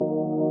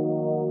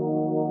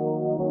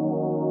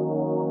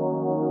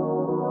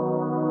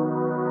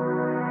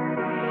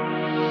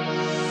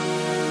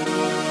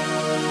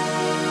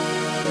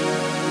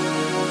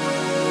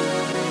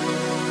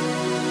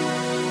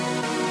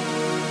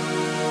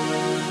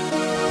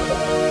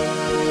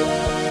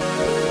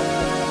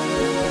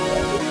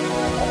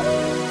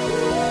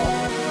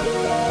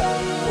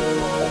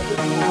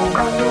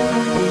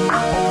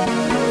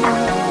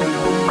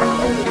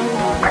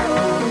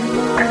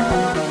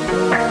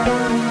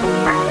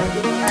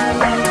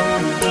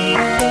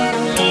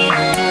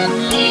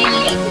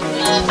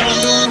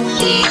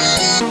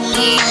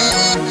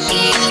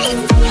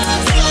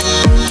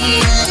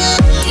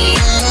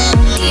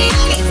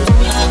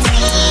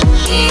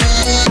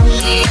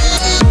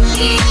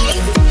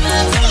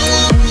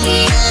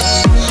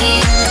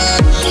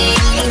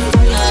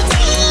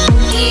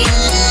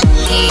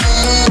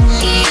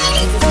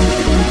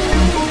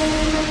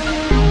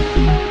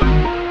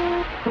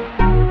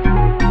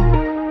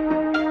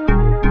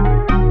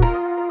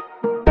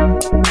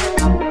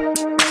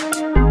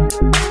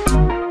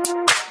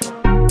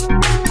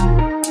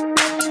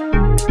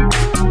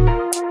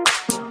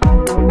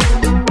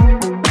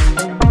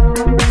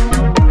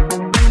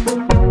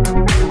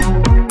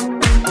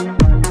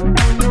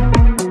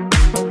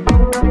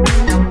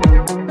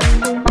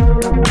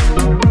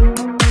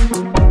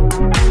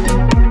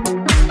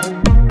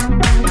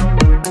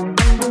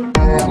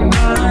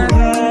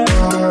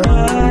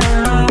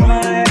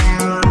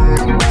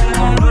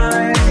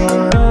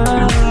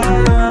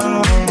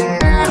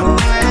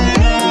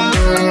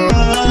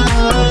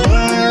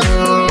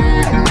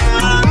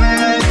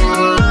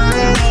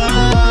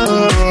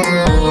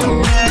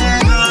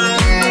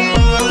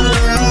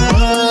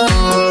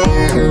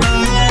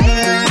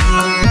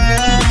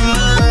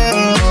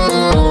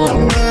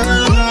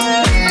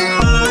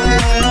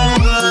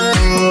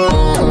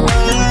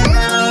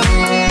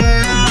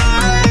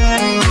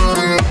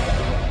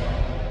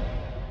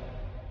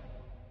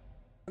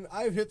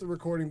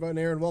recording button,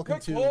 Aaron. Welcome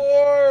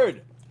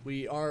Record!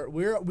 We are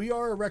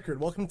a record.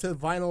 Welcome to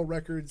Vinyl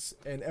Records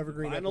and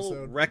Evergreen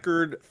episode.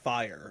 Record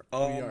Fire. We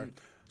are.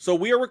 So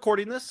we are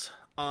recording this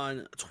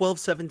on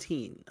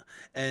 12/17,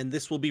 and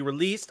this will be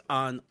released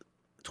on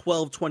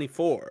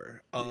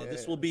 12/24.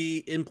 This will be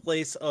in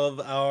place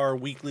of our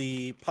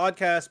weekly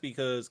podcast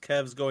because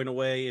Kev's going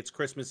away. It's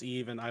Christmas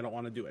Eve, and I don't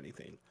want to do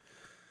anything.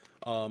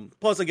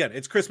 Plus, again,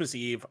 it's Christmas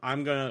Eve.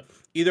 I'm gonna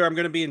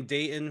be in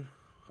Dayton,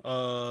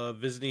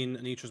 visiting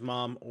Anitra's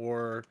mom,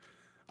 or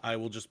I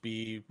will just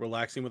be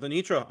relaxing with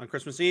Anitra on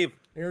Christmas Eve.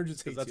 Aaron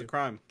just hates That's you. a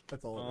crime.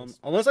 That's all it is.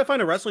 Unless I find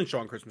a wrestling show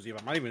on Christmas Eve,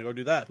 I might even go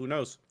do that. Who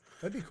knows?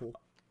 That'd be cool.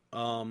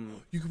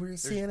 Um, You can wear a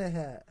Santa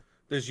hat.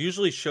 There's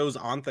usually shows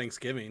on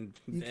Thanksgiving.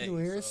 You can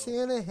wear a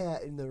Santa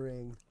hat in the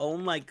ring. Oh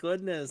my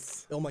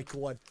goodness. Oh my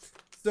god.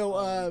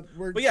 So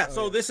we're. But yeah,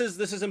 so this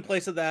is in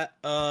place of that.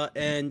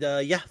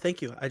 Yeah,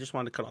 thank you. I just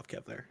wanted to cut off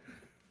Kev there.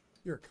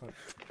 You're a cunt.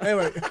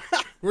 Anyway,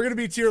 we're going to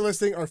be tier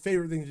listing our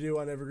favorite thing to do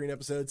on Evergreen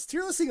episodes.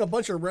 Tier listing a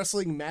bunch of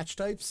wrestling match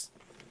types.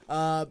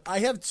 I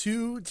have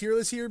two tier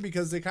lists here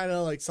because they kind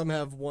of like some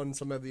have one,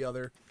 some have the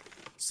other.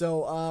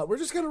 So we're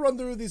just going to run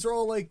through. These are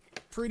all like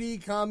pretty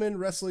common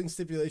wrestling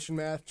stipulation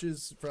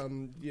matches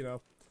from,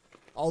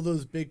 all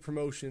those big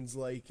promotions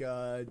like,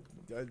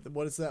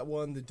 what is that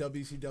one? The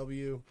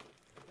WCW,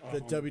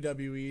 the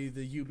WWE,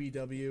 the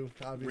UBW,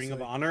 obviously. Ring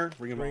of Honor.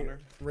 Ring of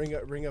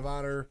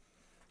Honor.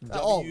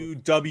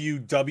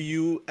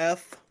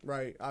 WWF.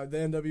 Right. The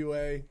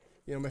NWA,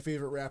 my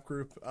favorite rap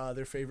group,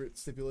 their favorite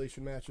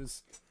stipulation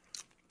matches.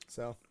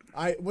 So,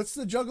 what's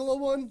the Juggalo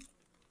one?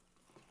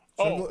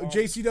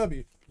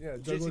 JCW. Yeah,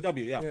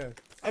 JCW, yeah.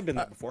 I've been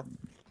there before.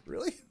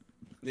 Really?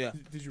 Yeah.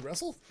 Did you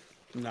wrestle?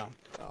 No.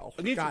 Oh,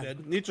 Anitra God.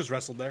 did. Nitra's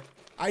wrestled there.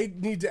 I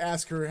need to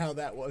ask her how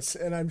that was,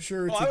 and I'm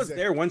sure it's I was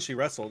there when she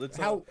wrestled.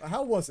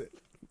 How was it?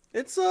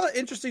 It's an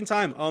interesting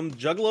time.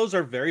 Juggalos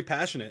are very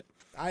passionate.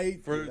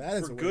 For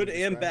good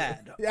and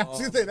bad. Yeah, I was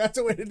gonna say that's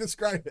a way to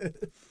describe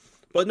it.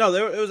 But no,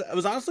 it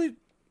was honestly,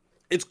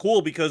 it's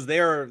cool because they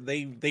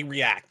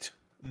react.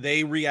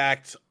 They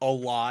react a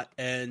lot,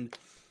 and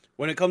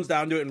when it comes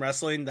down to it in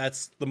wrestling,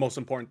 that's the most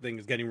important thing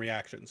is getting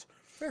reactions.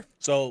 Fair.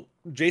 So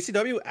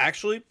JCW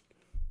actually,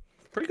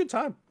 pretty good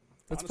time.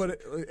 Let's put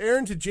it.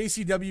 Aaron to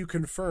JCW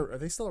confirmed. Are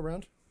they still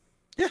around?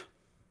 Yeah.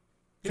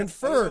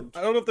 Confirmed.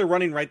 I don't know if they're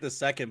running right this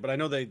second, but I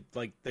know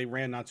they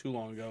ran not too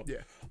long ago. Yeah.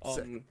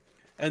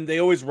 And they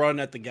always run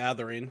at the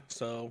Gathering.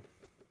 So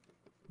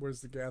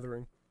Where's the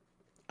Gathering?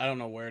 I don't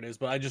know where it is,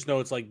 but I just know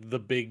it's like the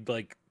big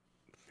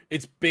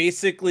it's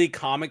basically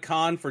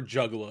Comic-Con for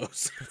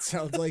Juggalos. It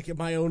sounds like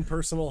my own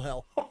personal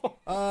hell.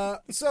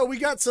 So we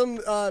got some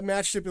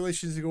match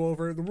stipulations to go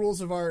over. The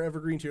rules of our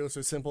Evergreen tier list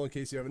are simple in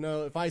case you haven't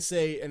know. If I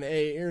say an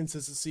A, Aaron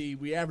says a C,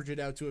 we average it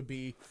out to a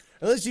B.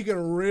 Unless you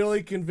can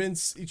really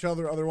convince each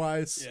other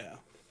otherwise. Yeah.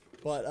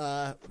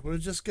 But we're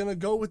just going to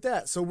go with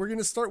that. So we're going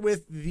to start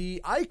with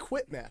the I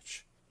Quit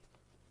match.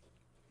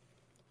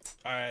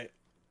 All right.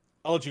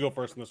 I'll let you go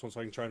first on this one so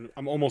I can try and...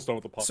 I'm almost done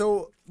with the puzzle.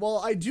 So,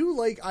 while I do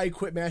like I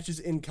Quit matches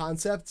in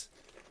concept,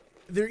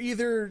 they're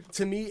either,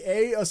 to me,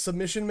 A,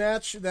 submission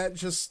match that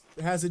just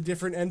has a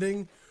different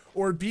ending,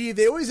 or B,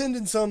 they always end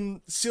in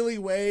some silly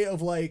way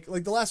of like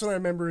the last one I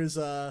remember is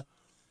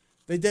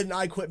they did an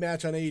I Quit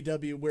match on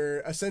AEW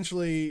where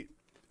essentially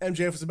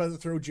MJF was about to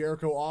throw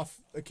Jericho off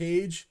a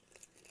cage,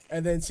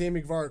 and then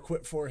Sammy Guevara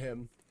quit for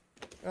him.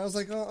 And I was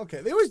like, oh,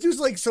 okay. They always do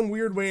like some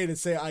weird way to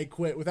say I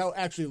quit without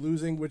actually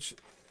losing, which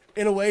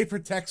in a way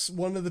protects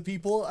one of the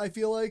people, I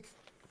feel like.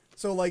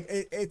 So like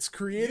it's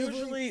creatively.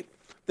 Usually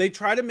they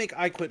try to make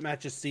I Quit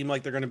matches seem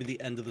like they're going to be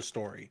the end of the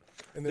story.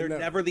 And they're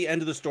never the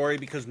end of the story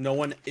because no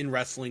one in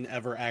wrestling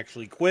ever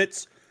actually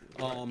quits.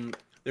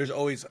 There's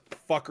always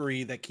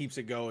fuckery that keeps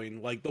it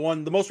going. Like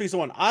the most recent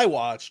one I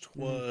watched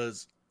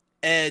was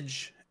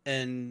Edge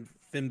and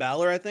Finn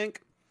Balor, I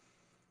think.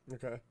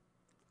 Okay.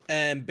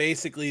 And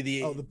basically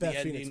the Beth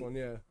ending, Phoenix one,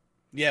 yeah.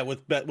 Yeah,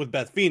 with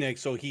Beth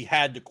Phoenix, so he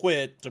had to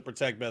quit to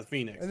protect Beth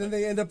Phoenix. And then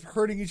they end up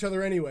hurting each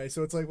other anyway,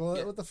 so it's like,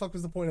 well, what the fuck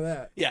was the point of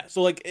that? Yeah,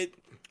 so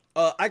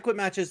I Quit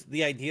matches,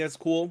 the idea is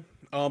cool,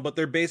 but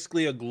they're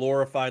basically a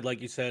glorified,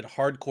 like you said,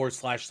 hardcore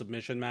 /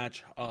 submission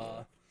match.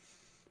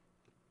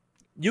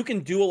 You can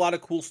do a lot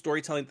of cool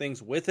storytelling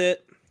things with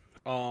it,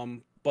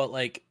 but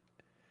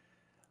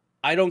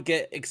I don't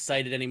get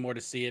excited anymore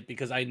to see it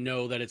because I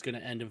know that it's going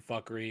to end in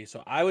fuckery.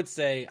 So I would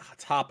say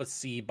top of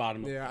C,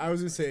 bottom of Yeah, I was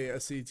going to say a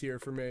C tier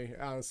for me,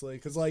 honestly.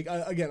 Because, I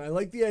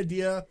like the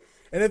idea.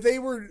 And if they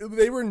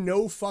were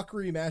no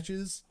fuckery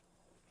matches,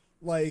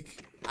 I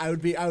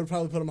would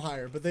probably put them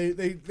higher. But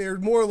they're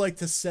more like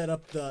to set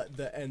up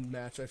the end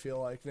match, I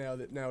feel like,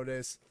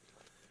 nowadays.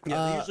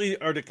 Yeah, they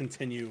usually are to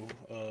continue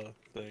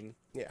thing.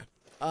 Yeah.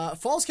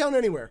 Falls Count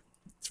Anywhere.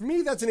 For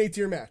me, that's an A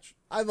tier match.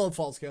 I love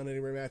Falls Count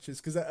Anywhere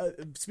matches because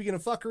speaking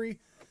of fuckery,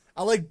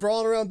 I like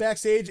brawling around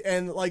backstage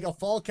and a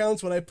fall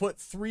counts when I put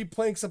 3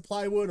 planks of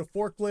plywood, a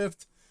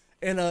forklift,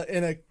 and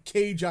a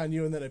cage on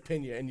you, and then I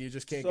pin you and you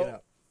just can't get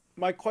out.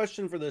 My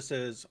question for this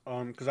is,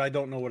 because I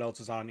don't know what else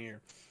is on here.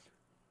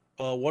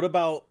 What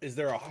about? Is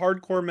there a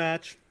hardcore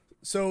match?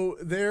 So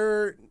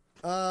there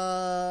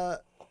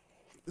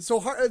So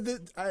hard.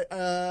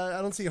 I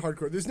don't see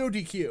hardcore. There's no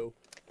DQ,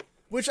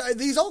 which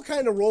these all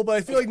kind of roll, but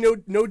I feel like no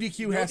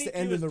DQ has to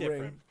end in the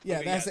ring. Yeah,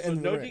 Okay, that has to end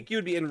in the no ring. DQ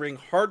would be in ring.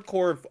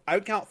 Hardcore. I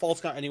would count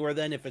Falls Count Anywhere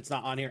then if it's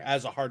not on here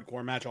as a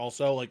hardcore match.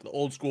 Also, like the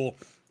old school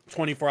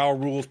 24-hour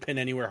rules pin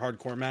anywhere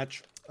hardcore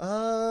match.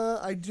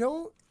 I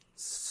don't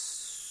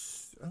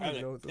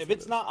know what this If one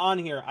it's is. not on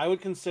here, I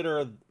would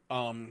consider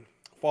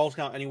Falls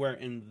Count Anywhere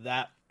in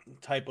that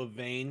type of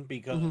vein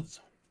because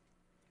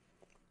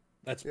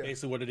that's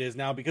basically what it is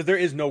now. Because there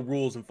is no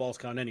rules in Falls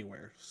Count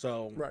Anywhere,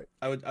 so Right.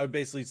 I would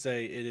basically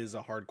say it is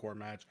a hardcore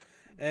match,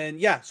 and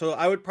yeah, so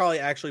I would probably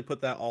actually put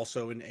that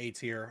also in A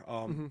tier.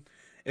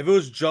 If it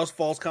was just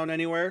Falls Count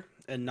Anywhere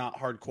and not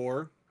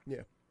hardcore,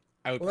 Yeah.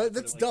 I would. Well, put it,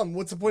 that's like, dumb.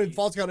 What's the point of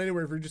Falls Count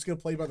Anywhere if you're just gonna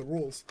play by the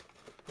rules?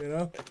 You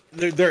know,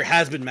 There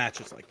has been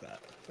matches like that.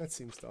 that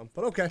seems dumb.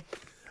 But okay.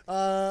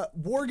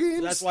 War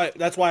games.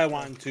 That's why I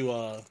wanted to do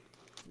a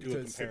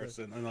To-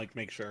 comparison and like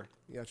make sure.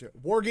 Gotcha.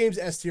 War games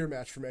S tier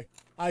match for me.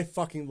 I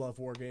fucking love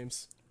war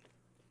games.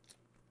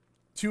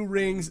 2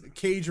 rings,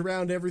 cage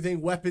around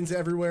everything, weapons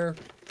everywhere,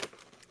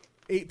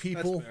 8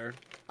 people. That's fair.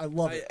 I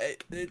love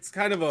it. It's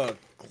kind of a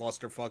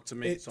clusterfuck to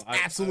me. It's so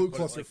absolute I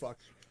put it, like, clusterfuck.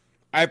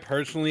 I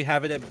personally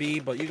have it at B,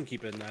 but you can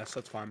keep it in S.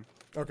 That's fine.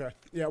 Okay.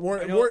 Yeah,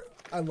 know-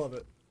 I love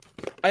it.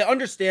 I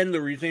understand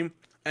the reasoning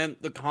and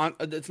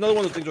it's another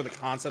one of those things where the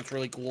concept's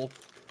really cool.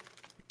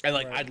 And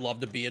like Right. I'd love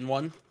to be in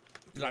one.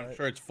 'Cause I'm Right.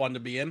 sure it's fun to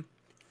be in.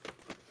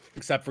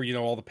 Except for,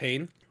 all the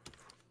pain.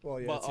 Well,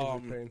 yeah, But, it seems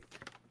like pain.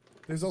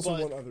 There's also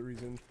but- one other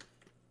reason.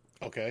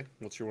 Okay.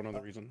 What's your one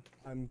other reason?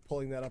 I'm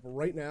pulling that up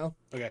right now.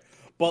 Okay.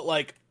 But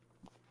like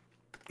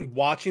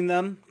watching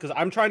them, because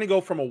I'm trying to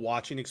go from a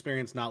watching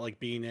experience, not like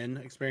being in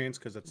experience,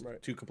 because it's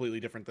Right. two completely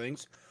different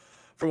things.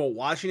 From a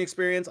watching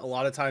experience, a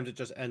lot of times it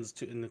just ends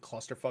in the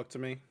clusterfuck to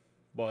me.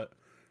 But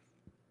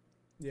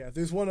Yeah,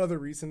 there's one other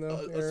reason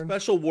though, Aaron.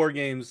 special war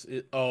games.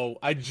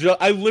 I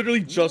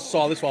literally just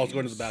saw this while I was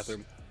going to the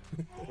bathroom,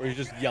 where you're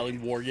just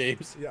yelling war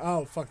games. Yeah.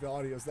 Oh fuck, the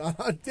audio's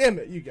not. Damn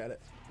it, you got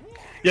it.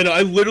 Yeah, no,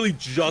 I literally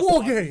just War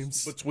watched this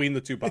games. between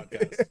the two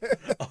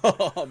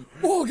podcasts.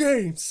 War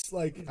games.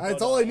 Like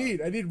that's all I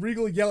need. I need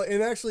Regal yelling,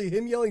 and actually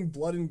him yelling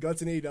blood and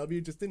guts in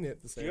AEW just didn't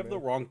hit the Do same. you have the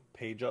man. wrong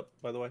page up,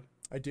 by the way?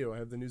 I do. I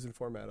have the news and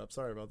format up.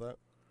 Sorry about that.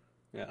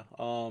 Yeah.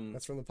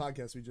 That's from the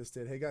podcast we just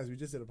did. Hey guys, we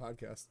just did a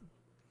podcast.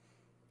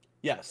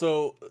 Yeah,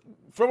 so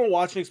from a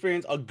watching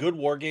experience, a good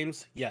war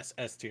games, yes,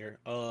 S tier.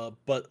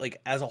 But like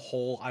as a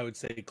whole, I would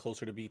say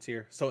closer to B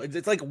tier. So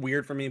it's like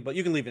weird for me, but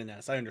you can leave it in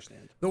S. I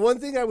understand. The one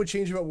thing I would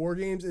change about war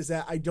games is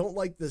that I don't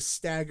like the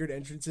staggered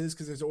entrances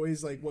because there's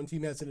always like one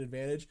team has an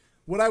advantage.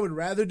 What I would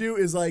rather do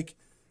is like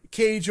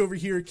cage over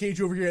here,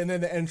 and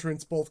then the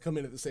entrance both come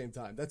in at the same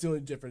time. That's the only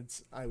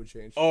difference I would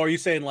change. Oh, are you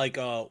saying like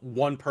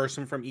one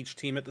person from each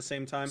team at the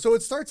same time? So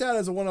it starts out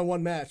as a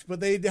one-on-one match, but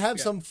they have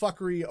some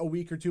fuckery a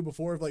week or two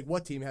before of like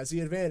what team has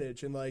the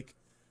advantage, and like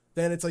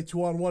then it's like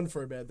 2-on-1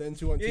 for a bit, then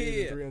 2-on-2,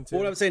 then 3-on-2. But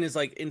what I'm saying is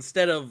like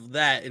instead of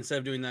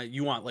doing that,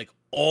 you want like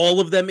all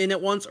of them in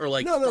at once, or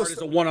like start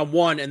as a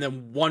one-on-one and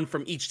then one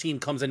from each team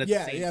comes in at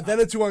the same time. then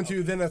a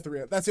 2-on-2, then a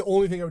 3-on. That's the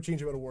only thing I would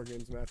change about a war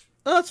games match.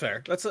 Oh, that's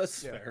fair. That's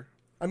fair.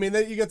 I mean,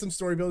 then you get some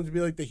story building to be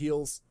like the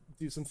heels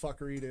do some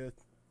fuckery to,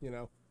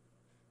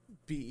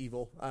 be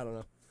evil. I don't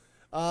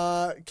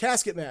know.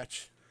 Casket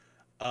match.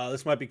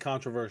 This might be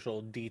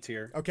controversial. D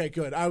tier. Okay,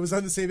 good. I was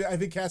on the same. I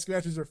think casket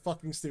matches are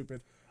fucking stupid.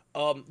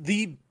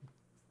 The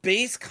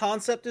base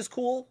concept is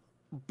cool,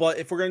 but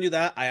if we're gonna do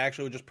that, I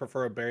actually would just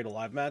prefer a buried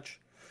alive match.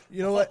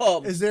 You know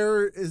what? Is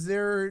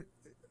there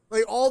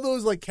like all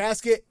those like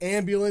casket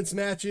ambulance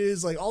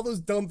matches, like all those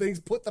dumb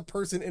things? Put the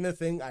person in a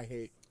thing. I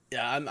hate.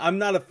 Yeah, I'm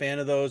not a fan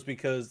of those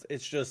because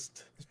it's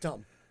just It's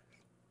dumb.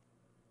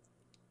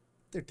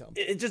 They're dumb.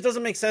 it just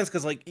doesn't make sense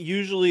because like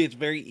usually it's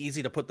very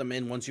easy to put them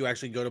in once you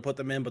actually go to put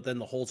them in, but then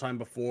the whole time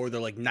before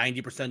they're like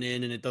 90%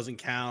 in and it doesn't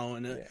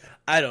count, and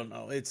I don't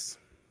know. It's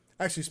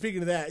Actually,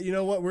 speaking of that, you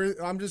know what?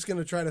 I'm just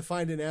gonna try to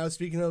find it now.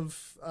 Speaking of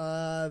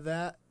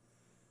that,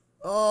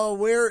 oh,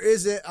 where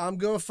is it? I'm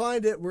gonna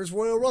find it. Where's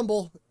Royal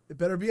Rumble? It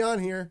better be on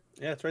here.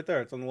 yeah, it's right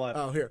there. It's on the left.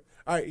 Oh, here.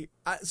 All right.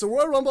 So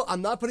Royal Rumble,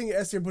 I'm not putting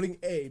S here. I'm putting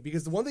A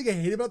because the one thing I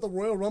hate about the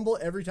Royal Rumble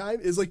every time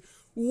is like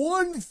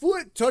 1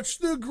 foot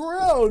touched the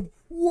ground.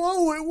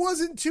 Whoa, it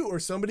wasn't 2, or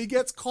somebody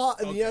gets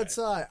caught on the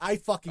outside. I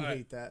fucking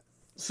hate that.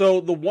 So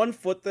the 1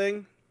 foot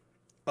thing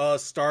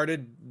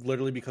started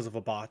literally because of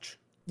a botch.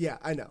 Yeah,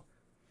 I know.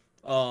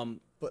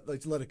 But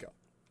like, let it go.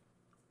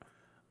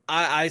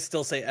 I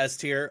still say S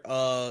tier.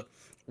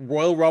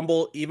 Royal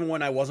Rumble, even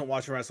when I wasn't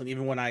watching wrestling,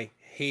 even when I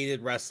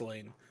hated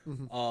wrestling,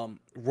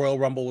 Royal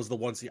Rumble was the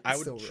one. I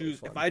would still really choose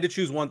fun. if I had to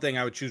choose one thing,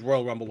 I would choose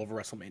Royal Rumble over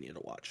WrestleMania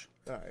to watch.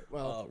 All right.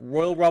 Well,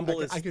 Royal Rumble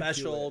I is could do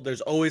special. it.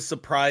 There's always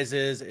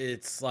surprises.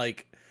 It's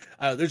like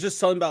there's just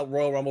something about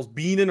Royal Rumbles.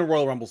 Being in a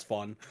Royal Rumble's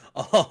fun.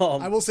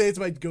 I will say it's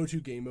my go-to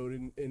game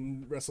mode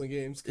in wrestling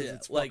games because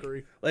it's like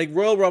fuckery.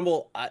 Royal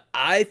Rumble,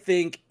 I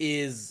think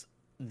is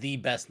the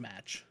best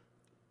match.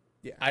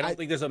 Yeah, I don't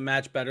think there's a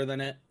match better than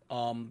it.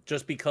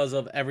 Just because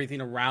of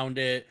everything around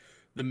it,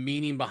 the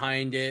meaning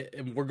behind it.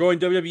 And we're going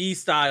WWE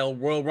style.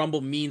 Royal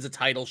Rumble means a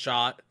title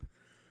shot.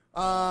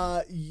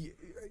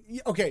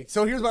 Okay,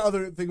 so here's my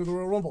other thing with the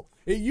Royal Rumble.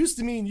 It used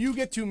to mean you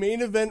get to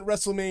main event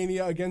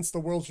WrestleMania against the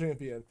world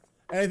champion.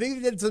 And I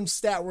think they did some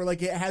stat where,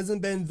 like, it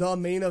hasn't been the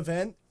main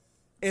event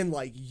in,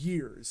 like,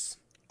 years.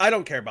 I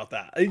don't care about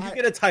that. You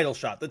get a title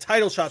shot. The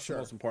title shot's Sure,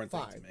 the most important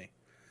fine. thing to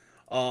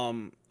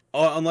me.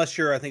 Unless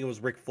you're, I think it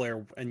was Ric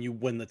Flair, and you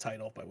win the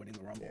title by winning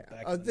the Rumble.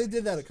 Yeah. They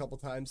did that a couple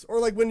times. Or,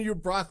 like, when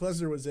Brock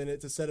Lesnar was in it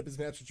to set up his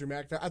match with Drew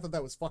McIntyre, I thought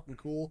that was fucking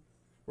cool.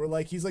 Where,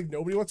 like, he's like,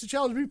 nobody wants to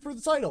challenge me for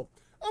the title.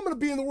 I'm going to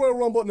be in the Royal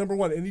Rumble at number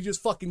 1. And he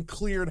just fucking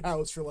cleared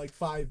house for, like,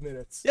 5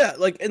 minutes. Yeah,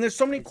 like, and there's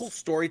so many cool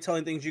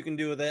storytelling things you can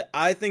do with it.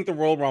 I think the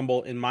Royal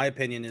Rumble, in my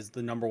opinion, is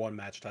the number 1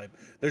 match type.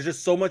 There's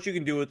just so much you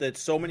can do with it.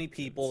 So many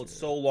people. It's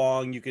so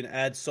long. You can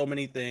add so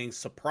many things.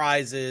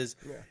 Surprises.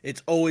 Yeah.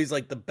 It's always,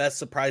 like, the best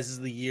surprises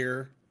of the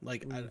year.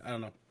 Like, I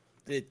don't know.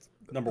 It's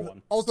number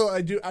 1. Also,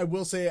 I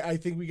will say, I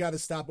think we got to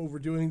stop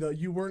overdoing the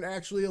you weren't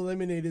actually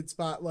eliminated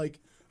spot. Like,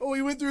 oh,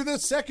 he went through the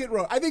second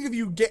row. I think if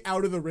you get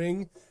out of the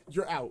ring,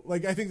 you're out.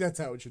 Like, I think that's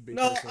how it should be.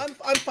 No,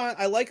 I'm fine.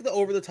 I like the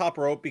over-the-top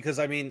rope because,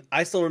 I mean,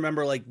 I still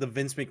remember, like, the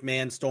Vince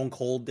McMahon Stone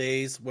Cold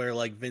days where,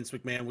 like, Vince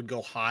McMahon would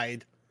go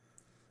hide.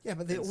 Yeah,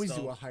 but they always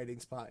do a hiding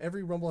spot.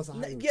 Every Rumble has a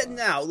hiding spot. Yeah,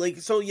 now, like,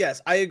 so,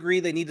 yes, I agree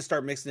they need to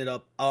start mixing it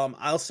up.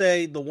 I'll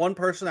say the one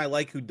person I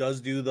like who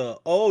does do the,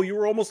 oh, you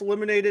were almost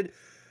eliminated,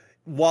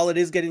 while it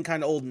is getting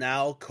kind of old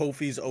now,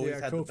 Kofi's always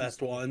had the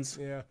best ones.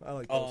 Yeah, I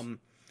like those.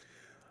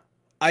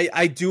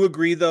 I do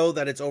agree, though,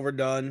 that it's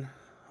overdone.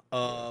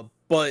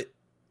 But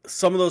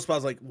some of those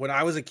spots, like when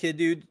I was a kid,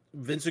 dude,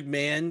 Vince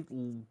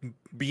McMahon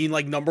being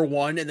like number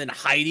 1 and then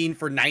hiding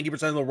for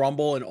 90% of the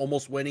Rumble and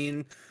almost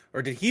winning.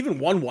 Or did he even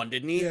won one,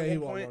 didn't he? Yeah, he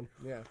won one.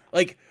 Yeah.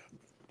 Like,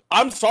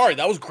 I'm sorry,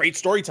 that was great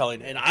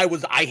storytelling. And I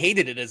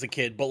hated it as a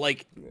kid, but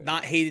like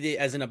not hated it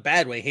as in a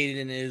bad way.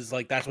 Hated it as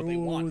like that's what they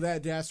want. Ooh,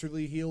 that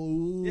dastardly heel.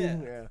 Ooh,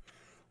 yeah.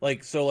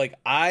 Like, so like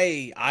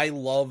I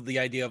love the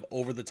idea of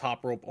over the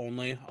top rope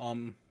only.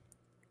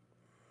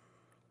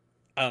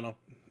 I don't know.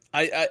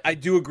 I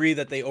do agree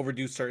that they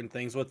overdo certain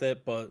things with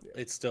it, but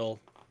it's still.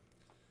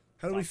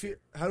 How do we feel?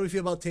 How do we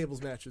feel about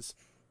tables matches?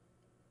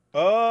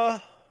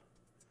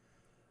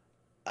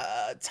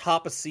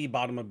 Top of C,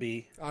 bottom of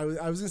B. I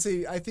was gonna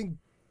say I think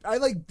I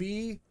like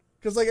B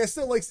because like I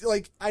still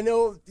like I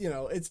know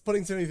it's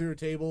putting somebody through a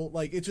table,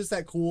 like it's just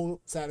that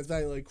cool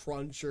satisfying like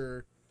crunch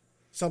or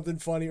something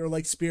funny or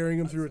like spearing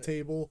them through a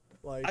table.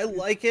 Like I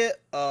like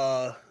it.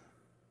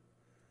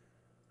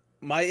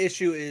 My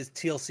issue is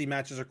TLC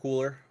matches are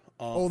cooler.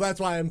 That's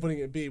why I'm putting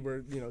it B.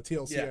 Where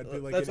TLC, yeah, I'd be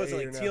like that's what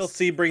like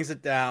TLC brings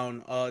it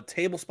down.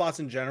 Table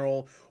spots in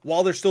general,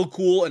 while they're still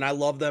cool, and I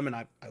love them, and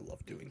I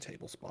love doing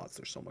table spots.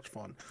 They're so much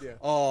fun. Yeah.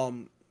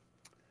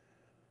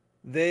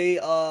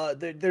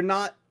 They're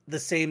not the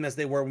same as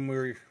they were when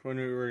we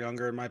were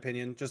younger, in my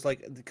opinion. Just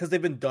like because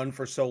they've been done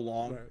for so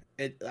long,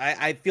 right.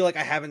 I feel like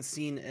I haven't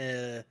seen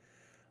a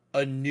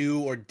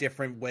new or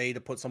different way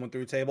to put someone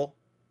through a table.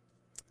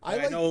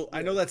 I know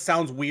that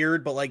sounds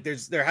weird, but like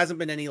there hasn't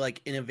been any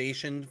like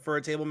innovation for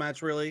a table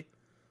match really.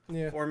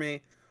 Yeah. For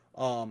me.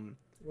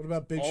 What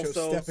about Big Show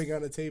stepping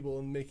on a table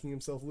and making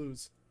himself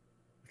lose?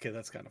 Okay,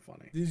 that's kind of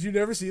funny. Did you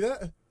never see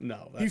that?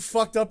 No. He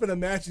fucked up in a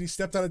match and he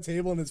stepped on a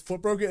table and his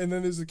foot broke it, and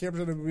then there's a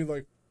camera shot of him being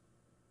like,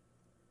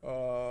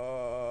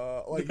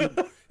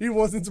 he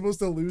wasn't supposed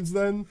to lose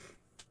then.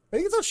 I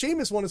think it's how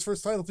Sheamus won his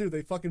first title too.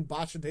 They fucking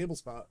botched a table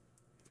spot.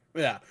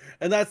 Yeah,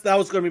 and that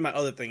was going to be my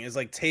other thing. Is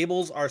like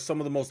tables are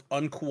some of the most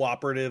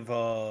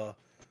uncooperative.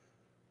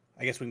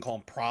 I guess we can call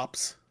them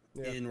props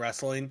in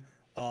wrestling.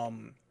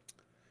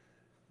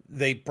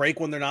 They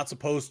break when they're not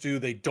supposed to.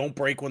 They don't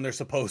break when they're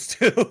supposed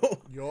to.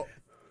 Yup.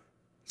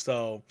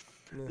 So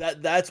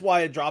that's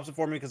why it drops it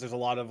for me because there's a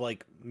lot of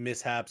like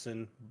mishaps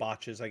and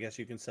botches. I guess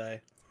you can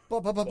say.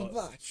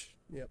 Botch.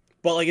 Yep.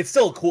 But like it's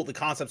still cool. The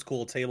concept's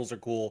cool. Tables are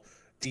cool.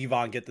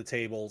 Devon get the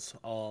tables.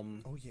 Oh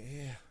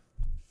yeah.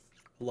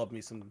 Love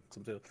me some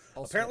too.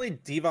 Apparently,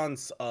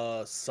 Devon's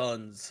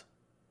sons.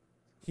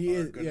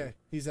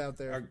 He's out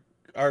there.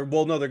 They're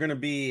going to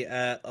be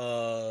at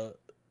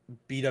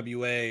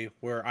BWA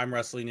where I'm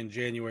wrestling in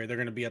January. They're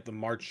going to be at the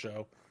March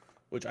show,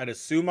 which I'd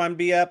assume I'm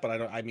be at,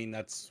 but I mean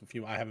that's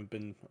I haven't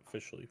been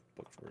officially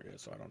booked for it yet,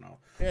 so I don't know.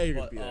 Yeah, you're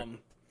gonna be there.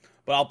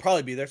 But I'll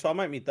probably be there, so I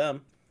might meet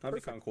them. That'd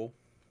be kind of cool.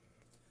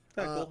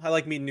 Cool. I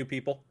like meeting new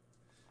people.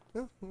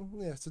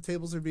 Yeah, so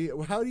tables are B.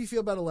 How do you feel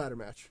about a ladder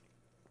match?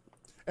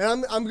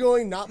 And I'm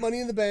going not Money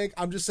in the Bank.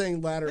 I'm just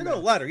saying ladder. No,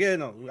 ladder. Yeah,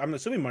 no. I'm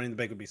assuming Money in the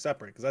Bank would be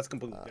separate because that's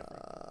completely different.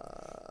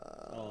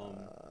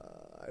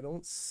 I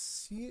don't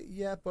see it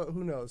yet, but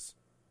who knows?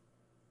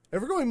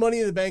 If we're going Money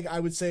in the Bank,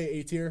 I would say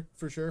A tier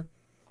for sure.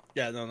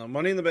 Yeah, no.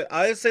 Money in the Bank.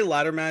 I'd say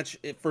ladder match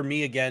for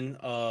me again.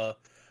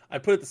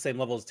 I'd put it at the same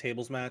level as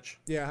tables match.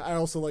 Yeah, I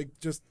also I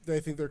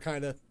think they're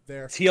kind of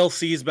there.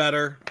 TLC's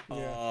better.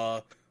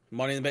 Yeah.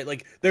 Money in the Bank,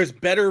 like there's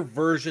better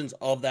versions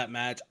of that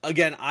match.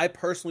 Again, I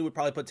personally would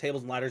probably put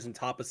tables and ladders in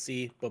top of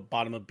C, but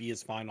bottom of B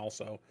is fine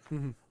also.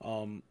 Mm-hmm.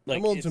 I'm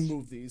willing to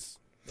move these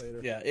later.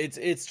 Yeah,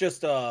 it's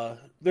just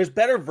there's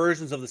better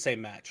versions of the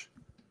same match.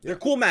 They're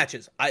cool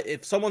matches.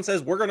 If someone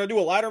says we're gonna do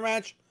a ladder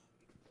match,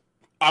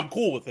 I'm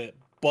cool with it.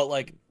 But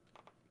like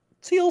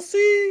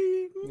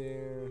TLC,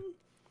 yeah.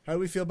 How do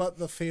we feel about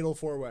the Fatal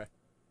 4-Way?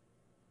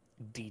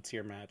 D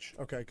tier match.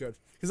 Okay, good.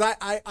 Because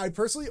I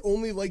personally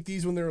only like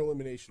these when they're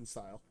elimination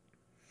style.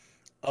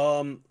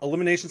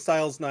 Elimination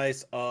style is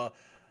nice.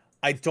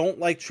 I don't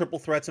like triple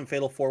threats and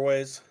Fatal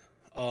 4-Ways.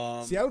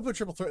 See, I would put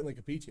triple threat in like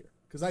a B tier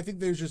because I think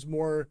there's just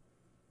more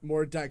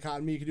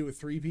dichotomy you can do with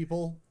 3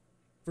 people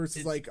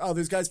versus like, oh,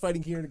 there's guys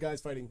fighting here and guys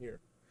fighting here.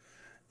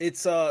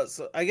 It's so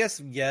I guess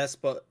yes,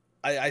 but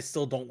I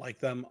still don't like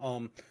them.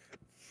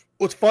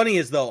 What's funny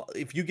is though,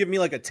 if you give me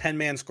like a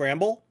 10-man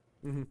scramble,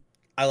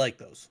 I like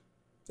those.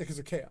 Yeah, because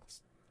they're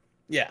chaos.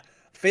 Yeah,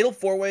 Fatal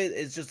 4-Way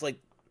is just like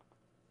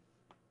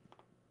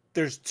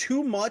there's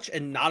too much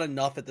and not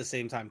enough at the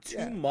same time.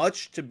 Too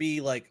much to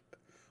be like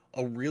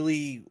a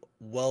really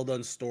well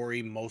done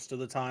story most of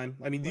the time.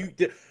 I mean,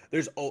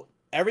 there's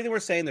everything we're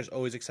saying. There's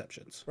always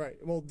exceptions. Right.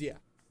 Well, yeah.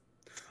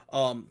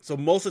 So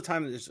most of the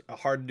time it's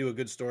hard to do a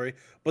good story,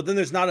 but then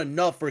there's not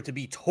enough for it to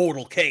be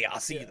total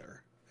chaos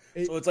either.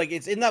 So it's like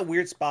it's in that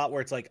weird spot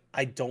where it's like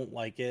I don't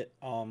like it.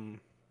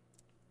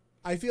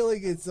 I feel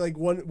like it's like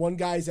one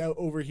guy's out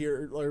over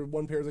here, or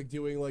one pair's like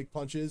doing like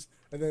punches,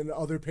 and then the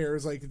other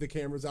pair's like the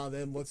camera's on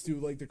them. Let's do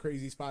like the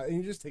crazy spot, and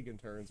you're just taking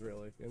turns,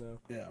 really. You know.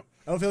 Yeah.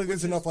 I don't feel like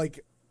there's enough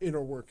like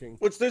inner working.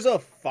 Which there's a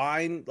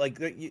fine like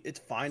it's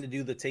fine to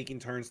do the taking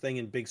turns thing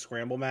in big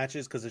scramble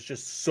matches because it's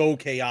just so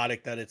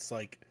chaotic that it's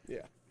like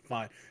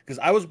fine. Because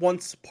I was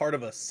once part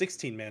of a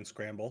 16-man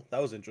scramble.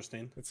 That was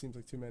interesting. That seems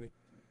like too many.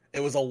 It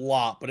was a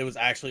lot, but it was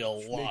actually a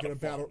lot.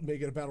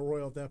 Make it a battle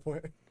royal at that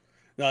point.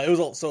 No, it was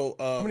also.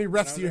 How many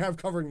refs do you have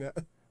covering that?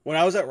 When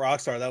I was at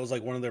Rockstar, that was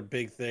like one of their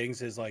big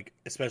things. Is like,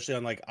 especially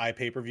on like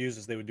iPay-per-views,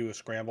 is they would do a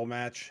scramble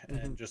match,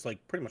 and just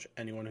like pretty much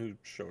anyone who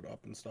showed up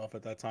and stuff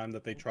at that time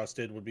that they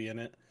trusted would be in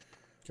it.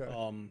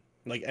 Okay.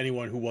 Like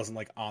anyone who wasn't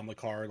like on the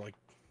card, like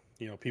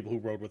people who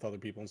rode with other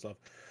people and stuff.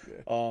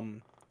 Yeah.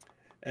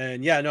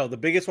 And yeah, no, the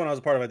biggest one I was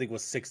a part of I think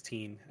was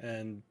 16,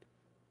 and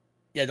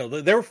yeah, no,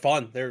 they were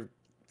fun. They're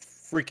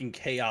freaking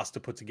chaos to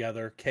put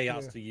together,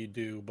 chaos to you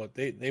do, but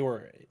they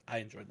were. I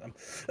enjoyed them.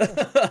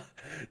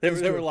 they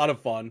were a lot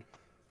of fun.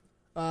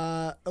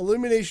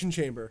 Elimination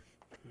Chamber,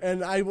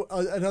 and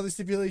another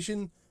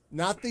stipulation: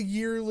 not the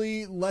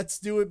yearly. Let's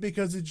do it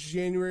because it's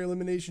January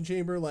Elimination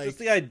Chamber. Like just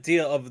the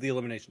idea of the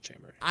Elimination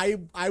Chamber. I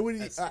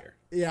would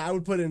I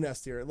would put it in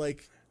S tier.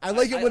 Like I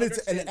like it when it's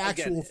an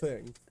actual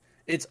thing.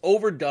 It's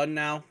overdone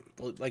now,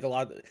 like a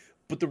lot.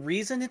 But the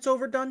reason it's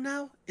overdone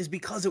now is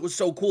because it was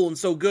so cool and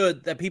so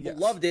good that people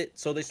loved it,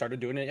 so they started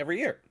doing it every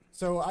year.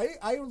 So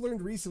I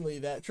learned recently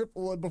that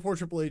before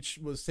Triple H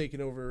was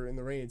taken over in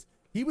the reins,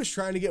 he was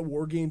trying to get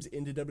War Games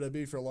into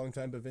WWE for a long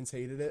time, but Vince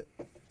hated it.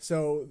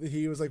 So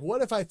he was like,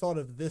 what if I thought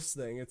of this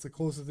thing? It's the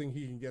closest thing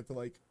he can get to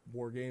like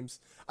War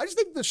Games. I just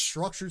think the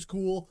structure's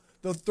cool.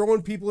 The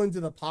throwing people into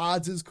the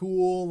pods is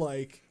cool.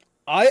 Like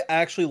I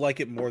actually like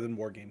it more than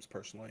War Games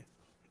personally.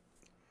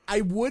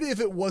 I would if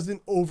it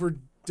wasn't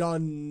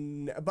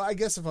overdone, but I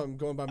guess if I'm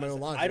going by my own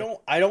logic,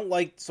 I don't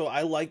like. So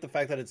I like the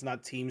fact that it's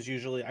not teams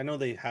usually. I know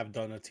they have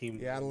done a team.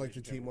 Yeah, I don't like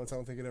the team ones. I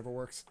don't think it ever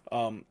works.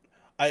 I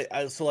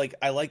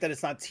like that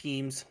it's not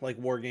teams like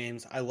War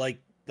Games. I like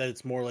that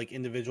it's more like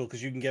individual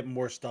because you can get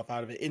more stuff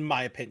out of it, in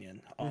my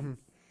opinion.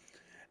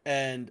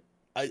 And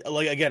I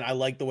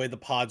like the way the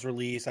pods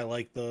release. I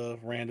like the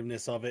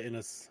randomness of it.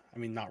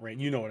 Not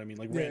random. You know what I mean?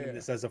 Like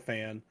randomness as a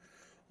fan.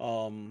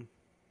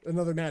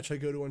 Another match I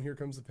go to on Here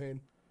Comes the Pain.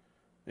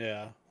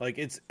 Yeah, like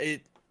it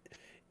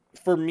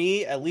for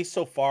me, at least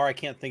so far, I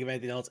can't think of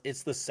anything else.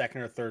 It's the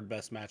second or third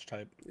best match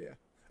type. Yeah,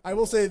 I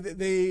will say that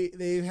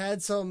they've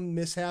had some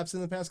mishaps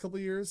in the past couple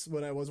of years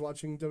when I was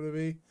watching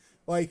WWE.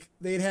 Like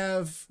they'd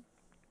have,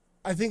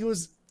 I think it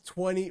was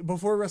 20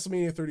 before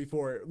WrestleMania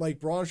 34. Like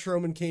Braun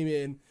Strowman came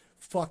in,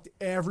 fucked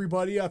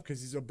everybody up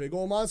because he's a big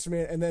old monster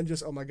man, and then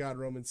just oh my god,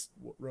 Roman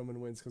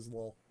wins because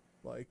lol,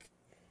 like.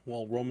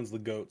 Well, Roman's the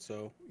GOAT,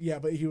 so yeah,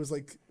 but he was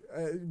like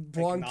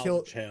Braun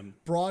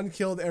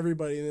killed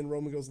everybody, and then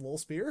Roman goes lol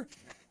spear.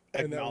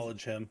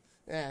 Acknowledge him.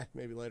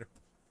 Maybe later.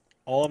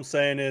 All I'm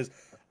saying is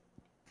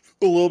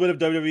a little bit of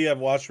WWE I've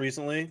watched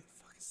recently. The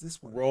fuck is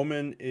this one?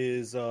 Roman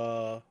is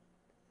I'm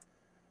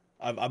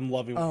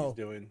loving what he's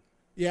doing.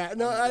 Yeah,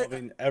 no, I'm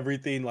loving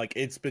everything. Like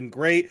it's been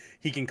great.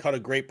 He can cut a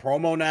great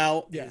promo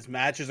now. Yeah. His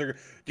matches are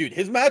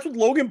his match with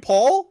Logan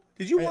Paul.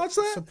 Did you watch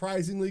that?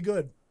 Surprisingly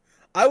good.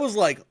 I was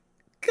like,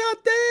 God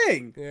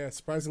dang. Yeah,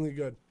 surprisingly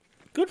good.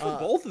 Good for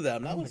both of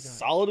them. That was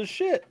solid as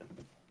shit.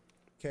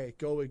 Okay,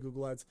 go away,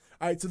 Google Ads.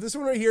 All right, so this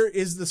one right here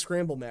is the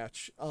scramble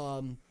match.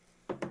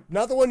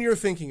 Not the one you're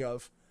thinking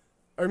of.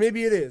 Or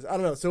maybe it is. I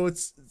don't know. So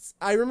it's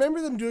I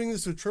remember them doing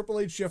this with Triple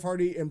H, Jeff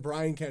Hardy, and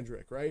Brian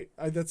Kendrick, right?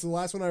 That's the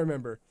last one I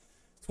remember.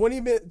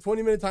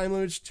 20-minute time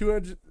limit,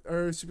 200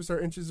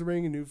 superstar inches the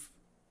ring, and new.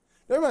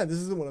 Never mind, this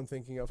isn't what I'm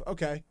thinking of.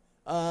 Okay.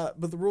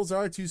 But the rules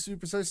are 2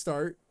 superstars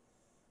start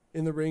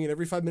in the ring, and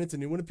every 5 minutes a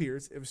new one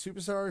appears. If a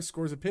superstar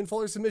scores a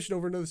pinfall or submission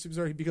over another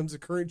superstar, he becomes the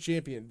current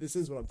champion. This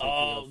is what I'm thinking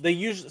of. They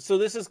usually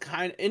this is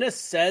kind of, in a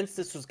sense,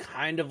 this was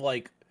kind of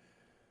like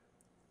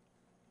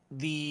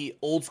the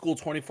old school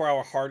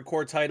 24-hour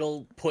hardcore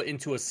title put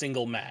into a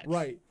single match.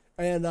 Right.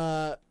 And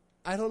I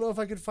don't know if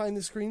I could find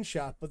the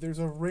screenshot, but there's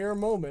a rare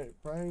moment.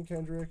 Brian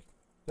Kendrick,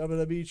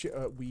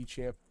 WWE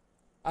champ.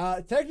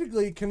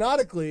 Technically,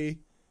 canonically,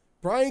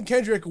 Brian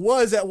Kendrick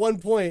was at one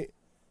point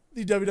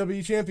the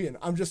WWE champion.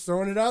 I'm just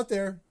throwing it out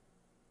there.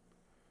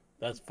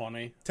 That's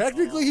funny.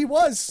 Technically, he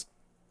was.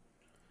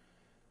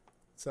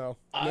 So,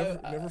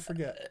 never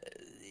forget.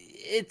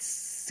 It's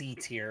C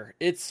tier.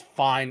 It's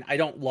fine. I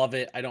don't love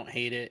it. I don't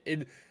hate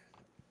it.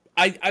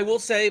 I will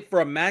say,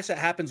 for a match that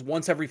happens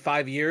once every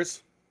 5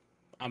 years,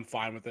 I'm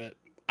fine with it.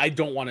 I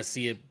don't want to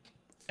see it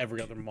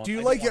every other month. Do you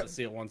I like want it? to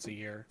see it once a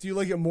year. Do you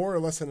like it more or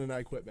less than an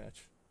I Quit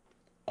match?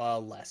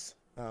 Less.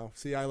 Oh,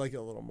 see, I like it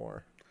a little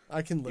more.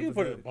 I can live You can with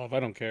put it. it above. I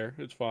don't care.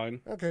 It's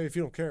fine. Okay, if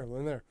you don't care,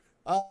 then there.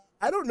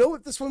 I don't know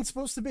what this one's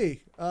supposed to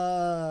be.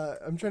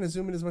 I'm trying to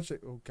zoom in as much.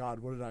 Oh God,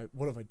 what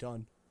have I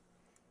done?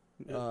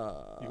 You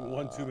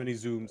want too many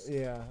zooms.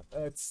 Yeah,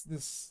 it's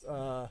this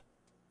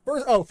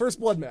first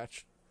blood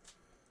match.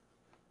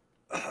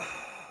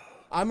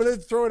 I'm gonna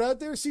throw it out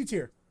there. C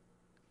tier.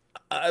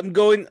 I'm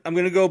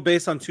gonna go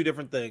based on two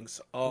different things.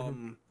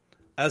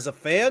 As a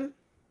fan,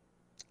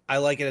 I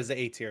like it as the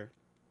A tier.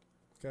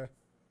 Okay.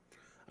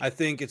 I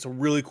think it's a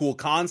really cool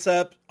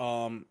concept.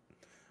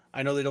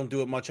 I know they don't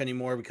do it much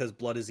anymore because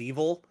blood is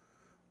evil.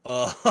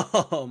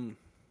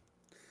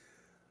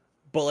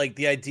 But like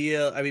the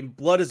idea, I mean,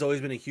 blood has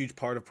always been a huge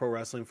part of pro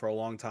wrestling for a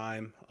long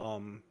time.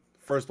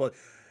 First blood,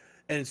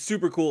 and it's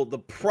super cool. The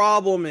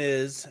problem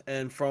is,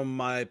 and from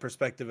my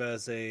perspective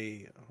as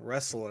a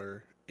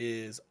wrestler,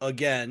 is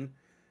again,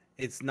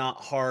 it's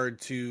not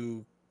hard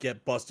to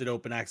get busted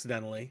open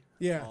accidentally.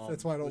 Yeah,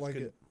 that's why I don't like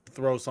it.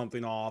 Throw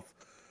something off.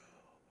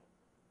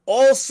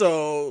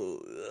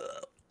 Also,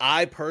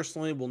 I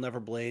personally will never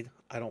blade.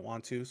 I don't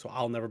want to, so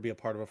I'll never be a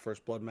part of a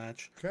first blood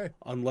match. Okay.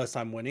 Unless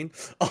I'm winning.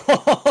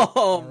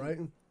 All right.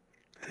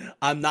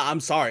 I'm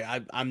sorry.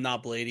 I'm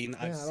not blading.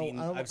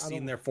 Yeah, I've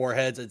seen their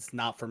foreheads. It's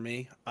not for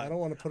me. I don't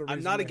want to put a.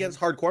 I'm not against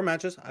hardcore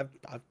matches.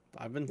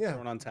 I've been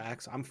thrown on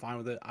tacks. I'm fine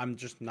with it. I'm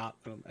just not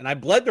gonna. And I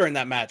bled during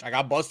that match. I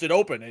got busted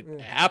open.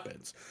 It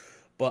happens.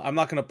 But I'm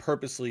not gonna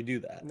purposely do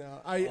that.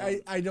 No,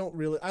 I don't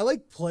really. I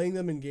like playing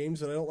them in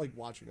games, and I don't like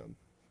watching them.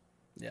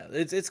 Yeah,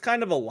 it's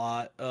kind of a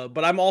lot.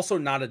 But I'm also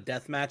not a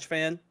deathmatch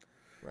fan.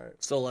 Right.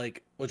 So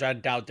like, which I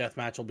doubt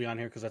deathmatch will be on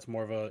here because that's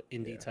more of a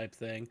indie type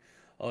thing.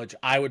 Which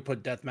I would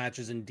put death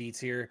matches in D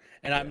tier.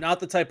 And I'm not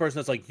the type of person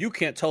that's like, you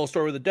can't tell a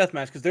story with a death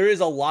match, because there is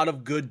a lot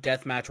of good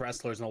deathmatch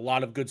wrestlers and a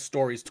lot of good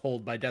stories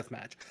told by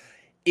deathmatch.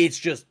 It's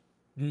just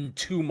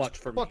too much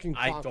for me.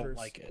 I don't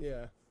like it.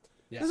 Yeah.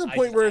 There's a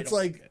point where it's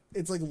like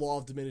law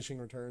of diminishing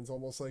returns,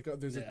 almost like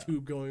there's a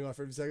tube going off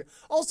every second.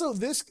 Also,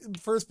 this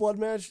first blood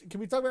match, can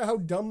we talk about how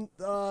dumb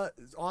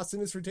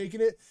Austin is for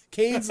taking it?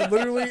 Kane's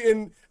literally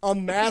in a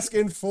mask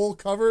in full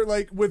cover,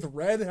 like with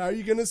red. How are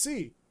you gonna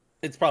see?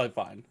 It's probably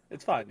fine.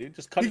 It's fine, dude.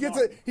 Just cut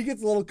it. He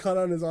gets a little cut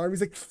on his arm.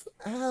 He's like,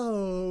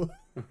 ow.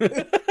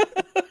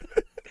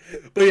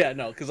 But yeah,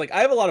 no, because like I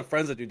have a lot of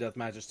friends that do death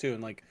matches too,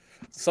 and like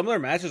some of their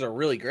matches are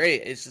really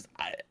great. It's just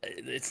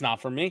it's not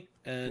for me,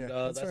 and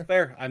that's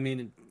fair. I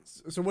mean,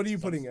 so what are you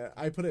putting it?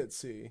 I put it at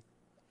C.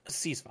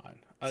 C's fine.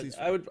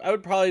 I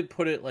would probably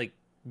put it like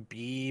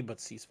B,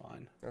 but C's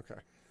fine.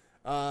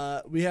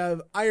 Okay. We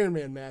have Iron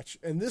Man match,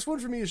 and this one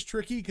for me is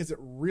tricky because it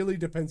really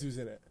depends who's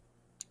in it.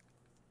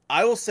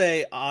 I will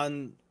say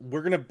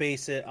we're gonna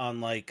base it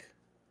on like.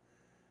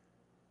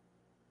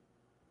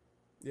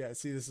 Yeah,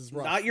 see, this is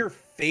rough. Not your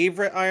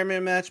favorite Iron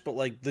Man match, but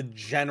like the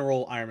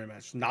general Iron Man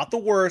match. Not the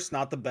worst,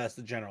 not the best,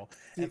 the general.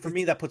 And for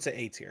me, that puts it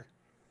A tier.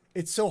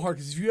 It's so hard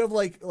because if you have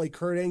like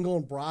Kurt Angle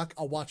and Brock,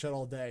 I'll watch that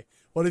all day.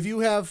 But if you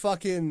have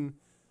fucking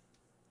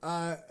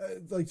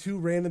like two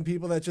random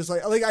people that just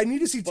like I need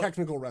to see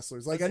technical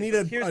wrestlers. Like I need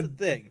a. Here's the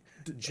thing.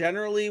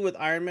 Generally, with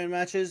Iron Man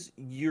matches,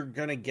 you're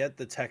gonna get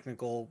the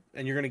technical,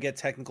 and you're gonna get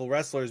technical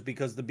wrestlers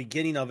because the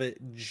beginning of it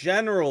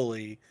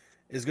generally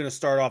is gonna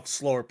start off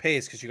slower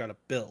pace because you got to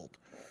build.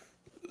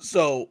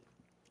 So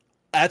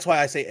that's why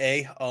I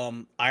say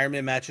A. Iron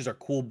Man matches are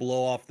cool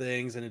blow off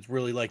things, and it's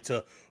really like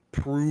to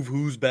prove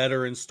who's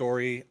better in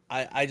story.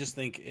 I just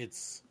think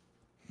it's.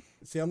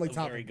 See, I'm like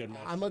very good match.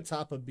 I'm a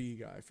top of B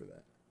guy for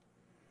that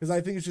because I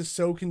think it's just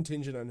so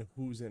contingent on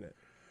who's in it.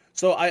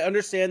 So I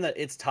understand that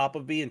it's top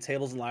of B and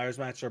Tables and Liars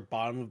matches are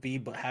bottom of B,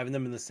 but having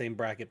them in the same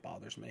bracket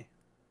bothers me.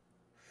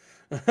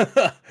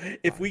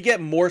 If we get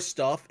more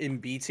stuff in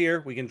B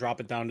tier, we can drop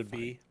it down to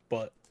B,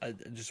 but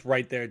just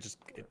right there,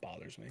 it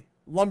bothers me.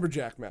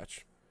 Lumberjack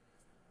match.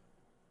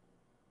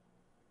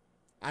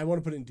 I want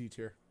to put it in D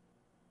tier.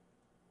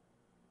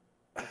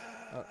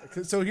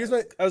 So here's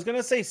my. I was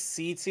gonna say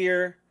C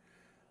tier.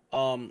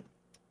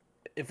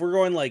 If we're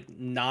going like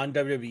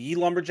non-WWE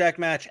lumberjack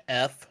match,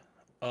 F.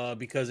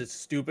 Because it's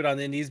stupid on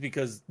the indies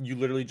because you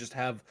literally just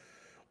have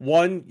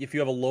one, if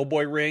you have a low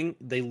boy ring,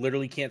 they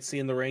literally can't see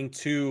in the ring.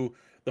 Two,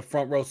 the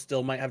front row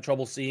still might have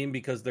trouble seeing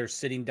because they're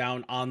sitting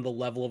down on the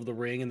level of the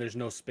ring and there's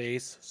no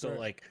space. So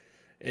like,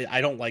 I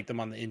don't like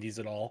them on the indies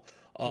at all.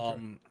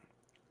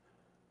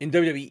 In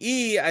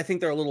WWE, I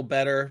think they're a little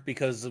better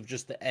because of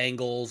just the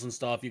angles and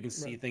stuff. You can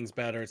see things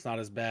better. It's not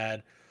as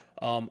bad.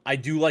 I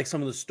do like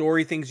some of the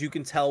story things you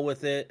can tell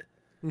with it.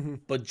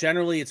 But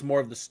generally, it's more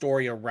of the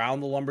story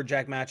around the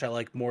lumberjack match I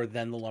like more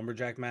than the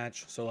lumberjack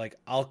match. So like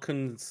I'll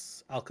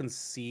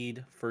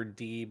concede for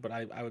D, but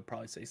I would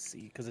probably say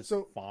C because it's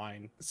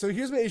fine. So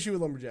here's my issue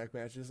with lumberjack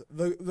matches.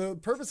 The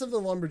purpose of the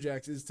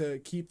lumberjacks is to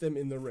keep them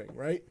in the ring,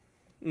 right?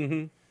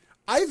 Mm-hmm.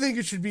 I think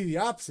it should be the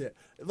opposite.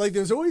 Like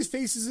there's always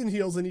faces and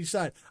heels on each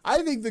side.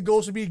 I think the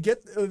goal should be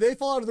they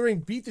fall out of the ring,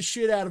 beat the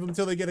shit out of them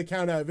until they get a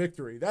count out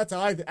victory. That's how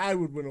I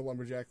would win a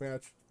lumberjack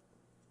match.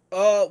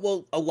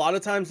 Well, a lot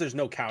of times there's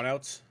no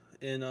countouts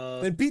in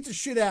Then beat the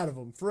shit out of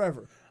them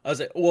forever. I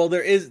was like, well,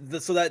 there is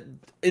so that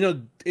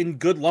in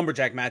good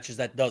lumberjack matches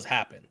that does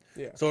happen.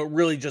 Yeah. So it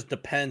really just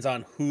depends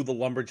on who the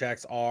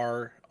lumberjacks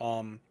are.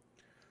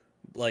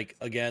 Like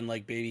again,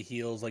 like baby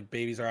heels, like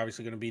babies are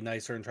obviously going to be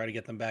nicer and try to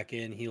get them back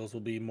in. Heels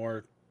will be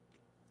more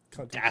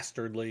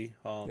dastardly.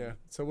 Yeah.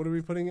 So what are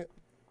we putting it?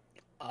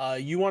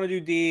 You want to do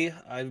D?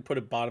 I would put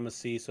it bottom of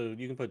C, so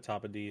you can put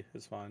top of D.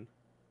 It's fine.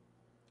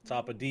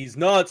 Top of D's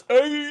nuts.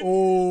 Hey!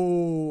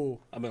 Oh,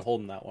 I've been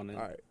holding that one in.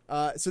 All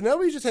right. So now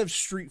we just have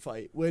street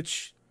fight,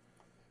 which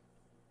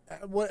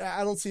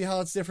I don't see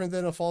how it's different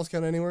than a false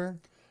count anywhere.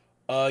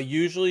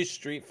 Usually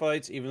street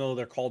fights, even though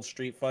they're called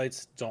street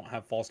fights, don't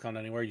have false count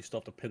anywhere. You still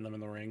have to pin them in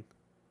the ring.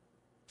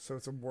 So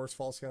it's a worse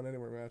false count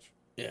anywhere match.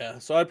 Yeah.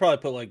 So I'd probably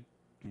put like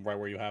right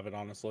where you have it,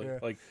 honestly. Yeah.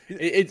 Like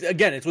it's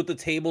again, it's with the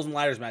tables and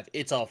ladders match.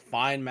 It's a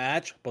fine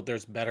match, but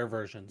there's better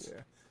versions.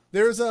 Yeah.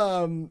 There's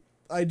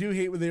I do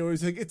hate when they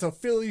always like it's a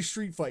Philly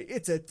street fight.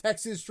 It's a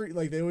Texas street,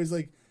 like they always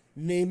like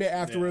name it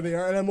after where they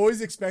are, and I'm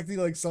always expecting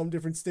like some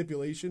different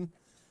stipulation.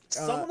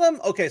 Some of them,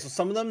 okay, so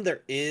some of them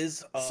there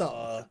is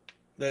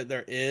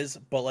there is,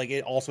 but like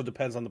it also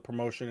depends on the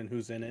promotion and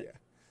who's in it. Yeah.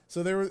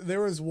 So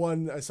there was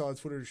one I saw on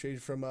Twitter exchange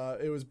from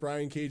it was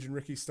Brian Cage and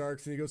Ricky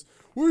Starks, and he goes,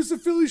 "Where's the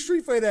Philly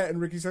street fight at?" And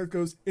Ricky Starks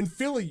goes, "In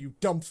Philly, you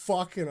dumb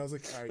fuck." And I was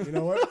like, "All right, you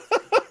know what?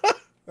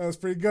 That was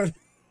pretty good.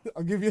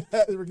 I'll give you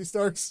that, Ricky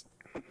Starks."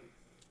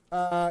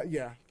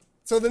 Yeah.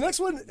 So the next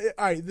one,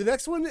 all right. The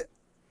next one,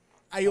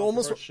 I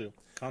almost.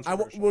 I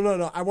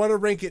want to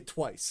rank it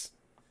twice,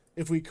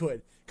 if we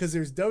could, because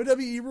there's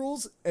WWE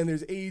rules and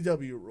there's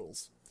AEW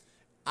rules.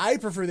 I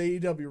prefer the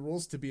AEW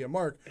rules to be a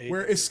mark.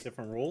 Where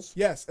different rules?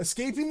 Yes,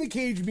 escaping the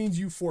cage means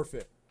you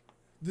forfeit.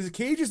 The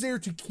cage is there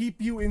to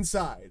keep you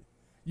inside.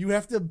 You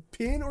have to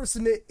pin or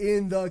submit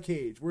in the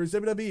cage. Whereas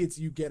WWE, it's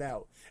you get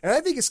out. And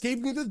I think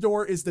escaping the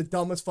door is the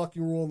dumbest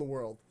fucking rule in the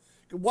world.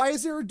 Why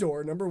is there a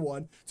door, number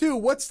one? Two,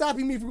 what's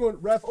stopping me from going,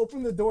 ref,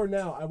 open the door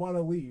now. I want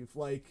to leave.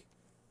 Like,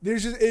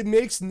 it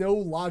makes no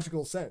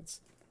logical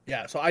sense.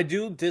 Yeah, so I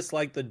do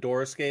dislike the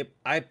door escape.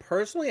 I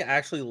personally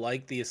actually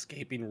like the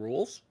escaping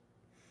rules.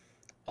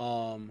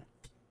 Where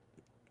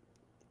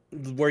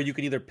you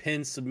can either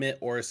pin, submit,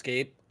 or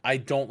escape. I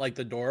don't like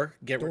the door.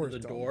 Get rid of the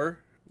door.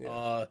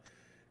 Yeah.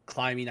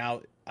 Climbing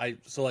out. I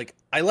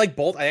like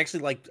both. I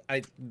actually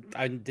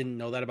I didn't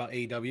know that about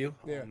AEW.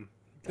 Yeah.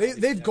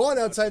 They've gone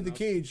outside the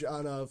cage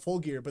on Full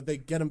Gear, but they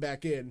get them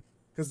back in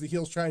because the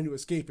heel's trying to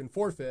escape and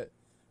forfeit.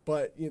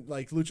 But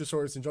like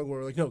Luchasaurus and Jungle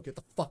were like, no, get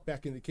the fuck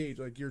back in the cage.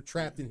 Like you're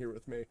trapped in here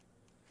with me.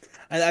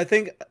 And I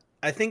think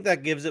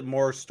that gives it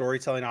more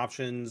storytelling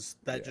options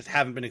that just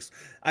haven't been.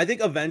 I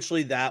think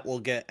eventually that will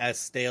get as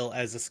stale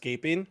as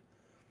escaping.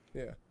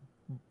 Yeah.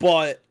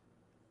 But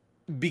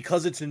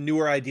because it's a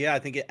newer idea, I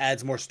think it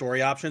adds more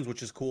story options,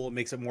 which is cool. It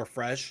makes it more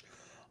fresh,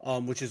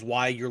 which is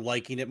why you're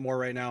liking it more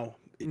right now.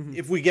 Mm-hmm.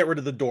 If we get rid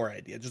of the door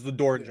idea, just the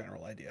door in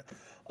general idea.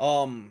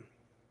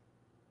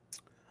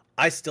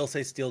 I still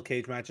say steel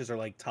cage matches are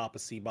like top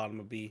of C, bottom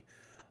of B.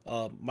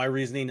 My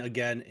reasoning,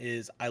 again,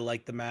 is I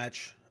like the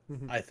match.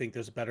 Mm-hmm. I think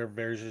there's better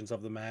versions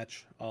of the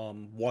match.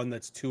 One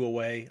that's 2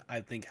 away.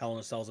 I think Hell in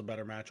a Cell is a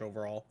better match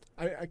overall.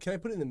 Can I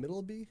put it in the middle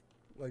of B?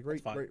 Like right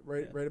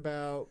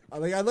about. I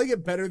like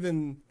it better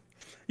than.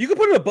 You could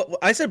put it above.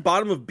 I said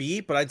bottom of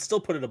B, but I'd still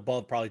put it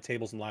above probably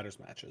tables and ladders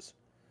matches.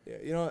 Yeah,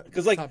 you know,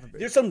 because like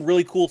there's some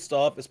really cool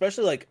stuff,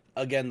 especially like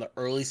again the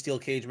early steel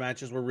cage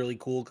matches were really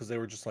cool because they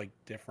were just like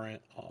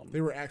different.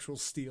 They were actual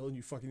steel, and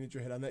you fucking hit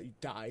your head on that, you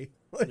die.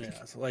 Yeah,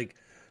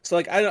 so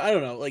I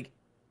don't know, like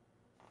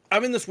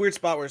I'm in this weird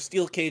spot where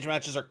steel cage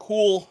matches are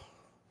cool,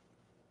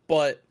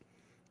 but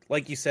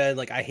like you said,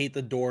 like I hate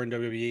the door in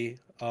WWE.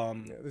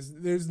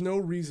 There's no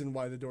reason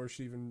why the door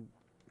should even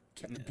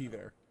be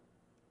there.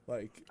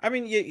 Like, I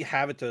mean, you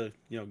have it to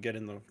get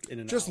in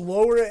and just out.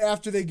 lower it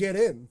after they get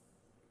in.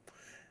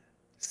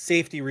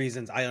 Safety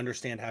reasons, I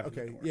understand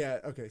having.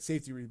 Okay,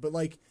 safety reasons, but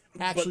like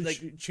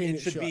actually chain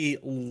it should shut. Be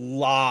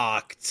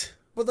locked.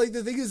 But like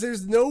the thing is,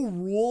 there's no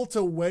rule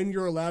to when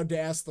you're allowed to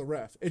ask the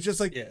ref. It's just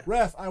like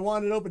ref, I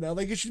want it open now.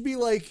 Like it should be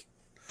like.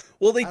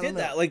 Well, they did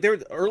that. Like there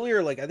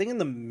earlier, like I think in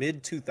the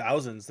mid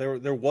 2000s,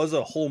 there was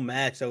a whole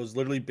match that was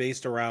literally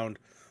based around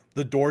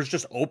the doors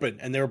just open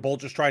and they were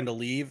both just trying to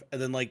leave,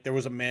 and then like there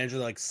was a manager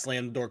that, like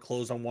slammed the door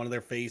closed on one of their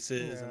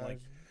faces, and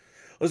like.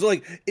 So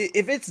like,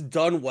 if it's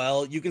done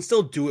well, you can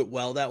still do it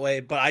well that way,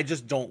 but I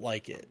just don't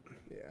like it.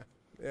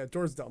 Yeah,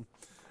 door's dumb.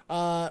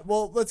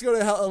 Well, let's go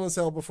to Hell in a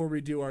Cell before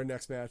we do our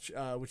next match,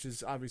 which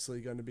is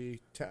obviously going to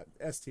be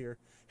S tier.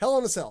 Hell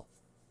in a Cell.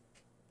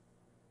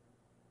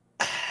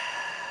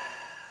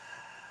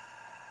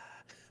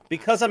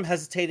 Because I'm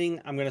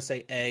hesitating, I'm gonna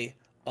say A.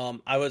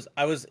 I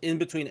was in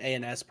between A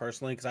and S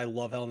personally because I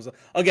love Hell in a Cell.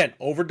 Again,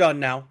 overdone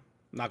now.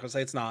 I'm not gonna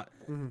say it's not,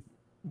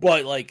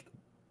 but like,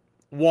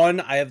 one,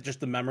 I have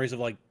just the memories of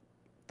like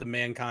the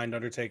Mankind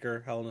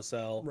Undertaker Hell in a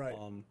Cell, Right.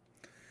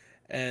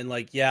 And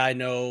like, yeah, I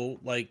know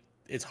like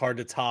it's hard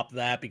to top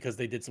that because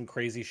they did some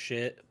crazy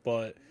shit,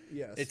 but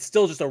Yes. it's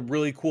still just a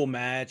really cool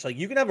match. Like,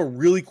 you can have a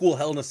really cool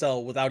Hell in a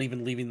Cell without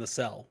even leaving the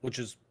cell, which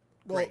is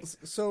great.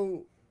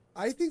 So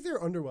I think they're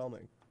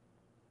underwhelming.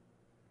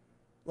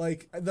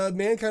 Like, the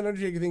Mankind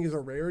Undertaker thing is a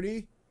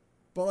rarity,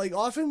 but like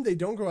often they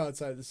don't go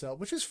outside the cell,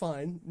 which is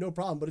fine, no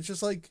problem. But it's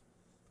just like,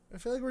 I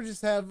feel like we're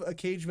just have a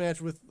cage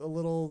match with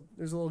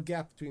there's a little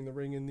gap between the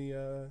ring and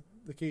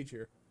the cage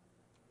here.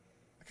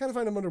 I kind of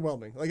find them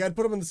underwhelming. Like, I'd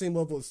put them on the same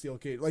level as Steel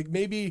Cage, like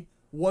maybe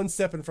one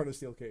step in front of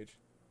Steel Cage.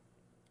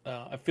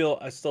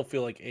 I still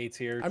feel like A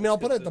tier. I mean, I'll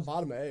put it at the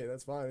bottom of A.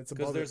 That's fine. It's above.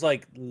 Because there's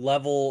like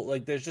level,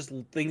 like there's just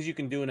things you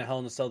can do in a Hell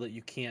in a Cell that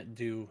you can't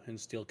do in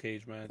Steel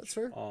Cage match. That's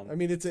fair. I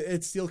mean,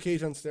 it's Steel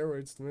Cage on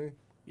steroids to me.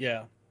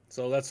 Yeah.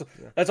 So that's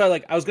why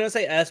like I was gonna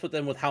say S, but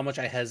then with how much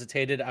I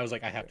hesitated, I was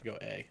like I have to go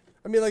A.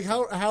 I mean, like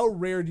how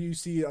rare do you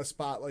see a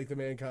spot like the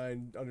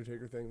Mankind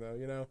Undertaker thing though?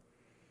 You know.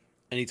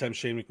 Anytime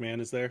Shane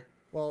McMahon is there.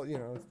 Well, you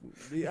know,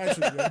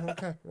 actually,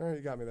 okay, all right,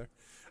 you got me there.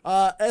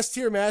 S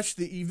tier match,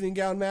 the evening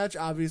gown match,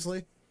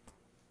 obviously.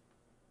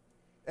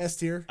 S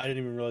tier. I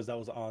didn't even realize that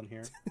was on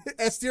here.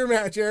 S tier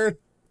match, Aaron.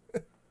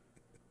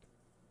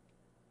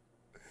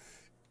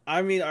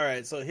 I mean, all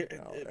right. So here,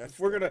 if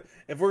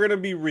we're gonna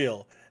be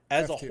real,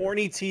 as a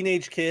horny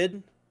teenage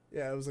kid,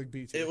 yeah, it was like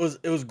B tier.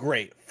 It was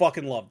great.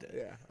 Fucking loved it.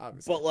 Yeah,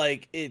 obviously. But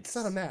like, it's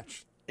not a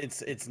match.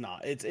 It's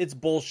not. It's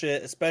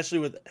bullshit, especially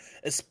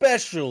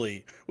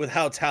with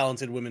how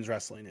talented women's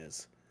wrestling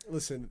is.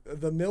 Listen,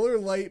 the Miller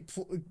Lite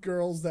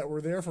girls that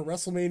were there for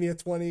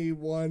WrestleMania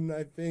 21,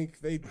 I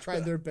think they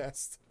tried their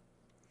best.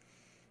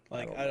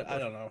 Like, I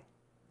don't know.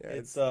 Yeah,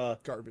 it's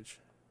garbage.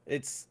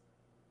 It's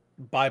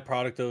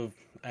byproduct of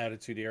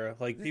Attitude Era.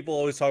 Like, people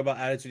always talk about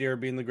Attitude Era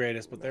being the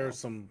greatest, but there was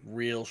some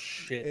real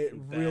shit. It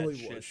really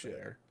shit was shit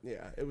there.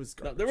 Yeah, it was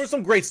garbage. No, there was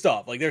some great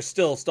stuff. Like, there's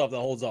still stuff that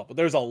holds up, but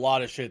there's a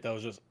lot of shit that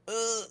was just.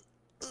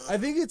 I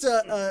think it's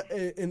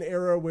an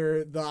era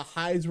where the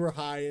highs were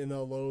high and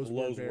the lows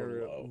were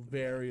very low.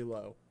 Very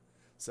low.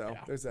 So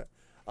yeah. There's that.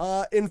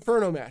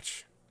 Inferno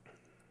match.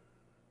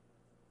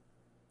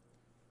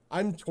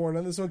 I'm torn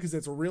on this one because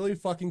it's a really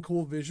fucking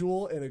cool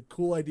visual and a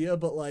cool idea,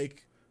 but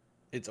like,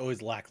 it's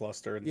always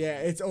lackluster. Yeah,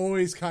 it's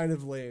always kind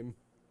of lame.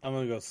 I'm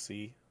gonna go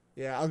C.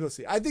 Yeah, I'll go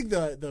C. I think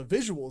the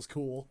visual is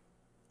cool.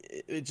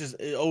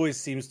 It always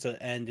seems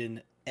to end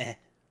in eh.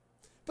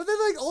 But then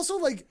like also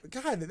like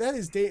God, that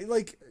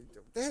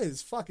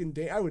is fucking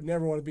I would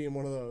never want to be in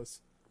one of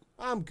those.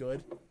 I'm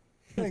good.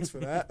 Thanks for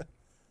that.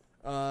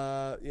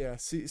 Yeah,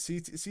 C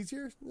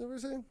tier. Is that what we're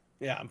saying?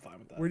 Yeah, I'm fine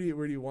with that. Where do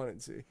you want it to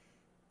see?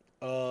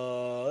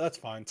 That's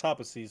fine.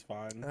 Top of C is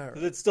fine because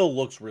right. it still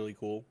looks really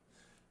cool.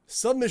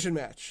 Submission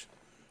match.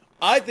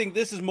 I think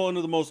this is one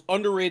of the most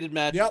underrated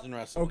matches in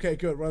wrestling. Okay,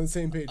 good. We're on the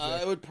same page.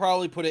 I would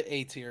probably put it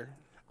A tier.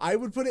 I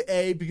would put it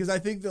A because I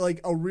think that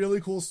like a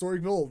really cool story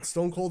build.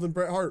 Stone Cold and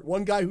Bret Hart.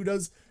 One guy who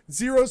does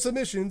 0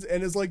 submissions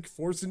and is like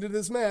forced into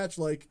this match.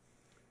 Like,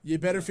 you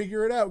better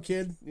figure it out,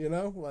 kid. You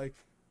know, like.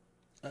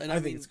 And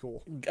I think it's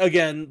cool.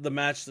 Again, the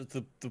match,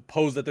 the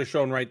pose that they're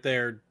showing right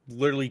there,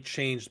 literally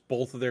changed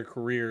both of their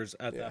careers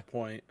at that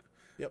point.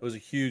 Yep. It was a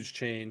huge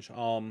change.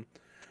 I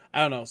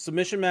don't know.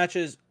 Submission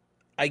matches,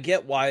 I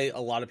get why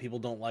a lot of people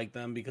don't like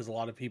them because a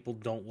lot of people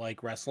don't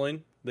like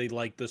wrestling. They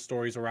like the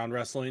stories around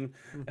wrestling.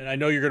 Mm-hmm. And I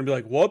know you're going to be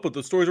like, what? But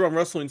the stories around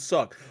wrestling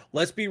suck.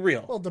 Let's be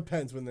real. Well, it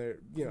depends when they're,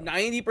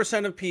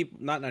 90% of people,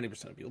 not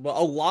 90% of people, but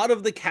a lot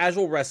of the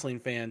casual wrestling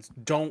fans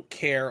don't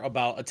care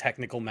about a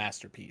technical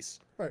masterpiece.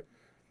 Right.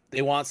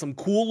 They want some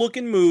cool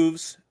looking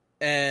moves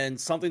and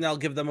something that'll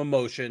give them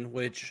emotion,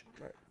 which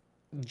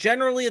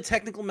generally a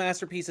technical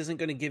masterpiece isn't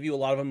going to give you a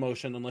lot of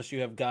emotion unless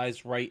you have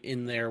guys right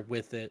in there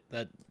with it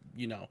that,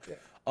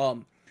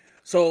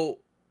 So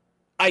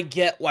I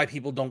get why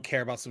people don't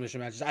care about submission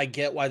matches. I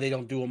get why they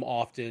don't do them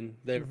often.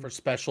 They're for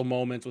special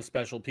moments with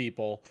special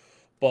people.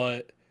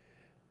 But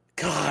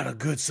God, a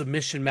good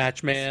submission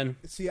match, man.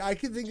 See, I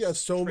can think of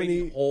so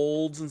many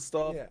holds and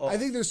stuff. Yeah. I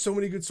think there's so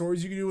many good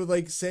stories you can do with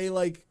like, say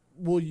like,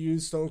 we'll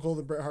use Stone Cold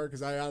and Bret Hart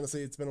because I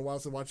honestly, it's been a while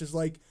since I watched this.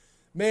 Like,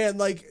 man,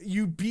 like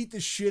you beat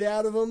the shit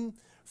out of him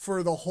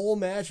for the whole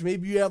match.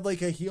 Maybe you have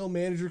like a heel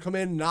manager come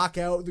in, knock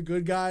out the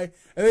good guy,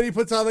 and then he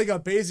puts on like a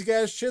basic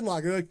ass chin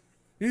lock. You're like,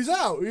 he's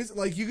out. He's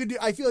like, you could do.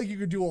 I feel like you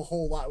could do a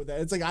whole lot with that.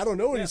 It's like I don't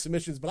know any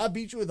submissions, but I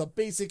beat you with a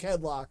basic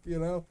headlock.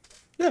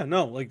 Yeah,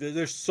 no, like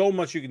there's so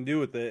much you can do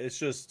with it. It's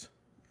just.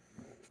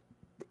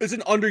 It's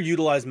an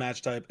underutilized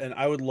match type, and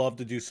I would love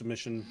to do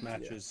submission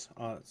matches.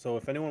 Yeah. So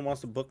if anyone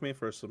wants to book me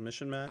for a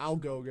submission match, I'll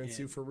go against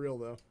you for real,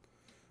 though.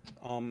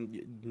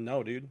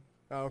 No, dude.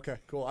 Oh, okay,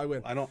 cool. I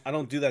win. I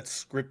don't do that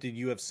scripted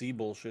UFC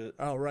bullshit.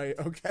 Oh, right.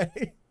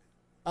 Okay.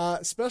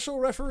 Special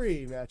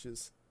referee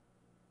matches.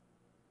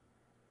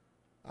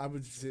 I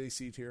would say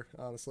C tier,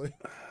 honestly.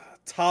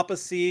 Top of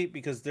C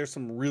because there's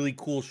some really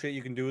cool shit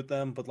you can do with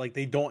them, but like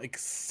they don't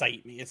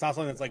excite me. It's not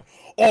something that's like,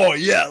 oh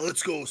yeah,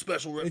 let's go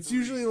special referee. It's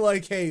usually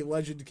like, hey,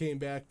 Legend came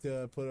back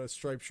to put a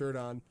striped shirt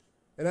on.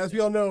 And as we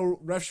all know,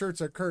 ref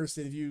shirts are cursed,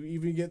 and if you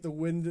even get the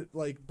wind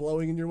like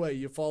blowing in your way,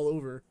 you fall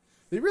over.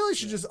 They really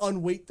should just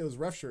unweight those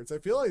ref shirts. I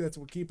feel like that's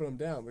what's keeping them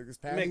down. Like, there's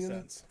padding in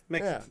it.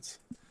 Makes sense.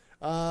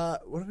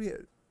 What do we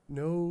at?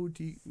 No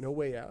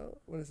way out.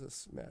 What is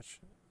this match?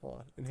 Hold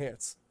on.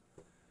 Enhance.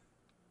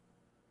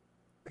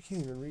 I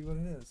can't even read what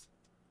it is.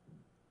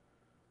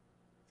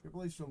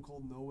 Triple H Stone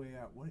Cold No Way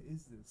Out. What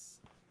is this?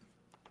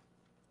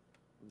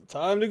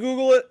 Time to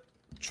Google it.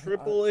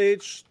 Triple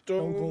H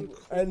Stone Cold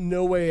and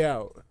No Way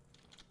Out.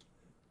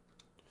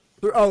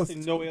 Oh,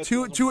 No Way Out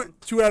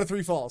two out of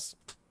 3 falls.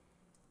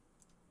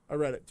 I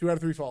read it. 2 out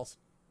of 3 falls.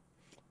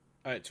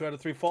 All right, 2 out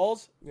of 3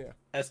 falls. Yeah.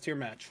 S tier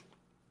match.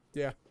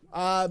 Yeah.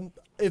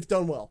 If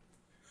done well.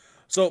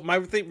 So my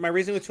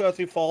reason with 2 out of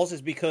 3 falls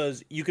is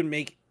because you can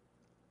make,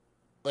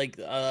 like,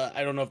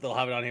 I don't know if they'll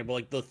have it on here, but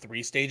like the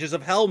 3 stages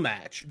of hell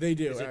match. They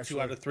do. Is it actually.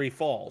 2 out of 3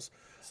 falls?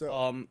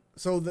 So,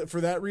 for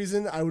that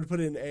reason, I would put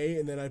it in A,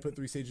 and then I put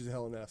 3 stages of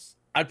hell in S.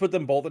 I'd put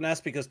them both in S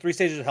because 3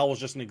 stages of hell was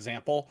just an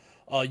example.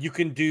 You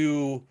can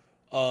do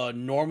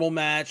normal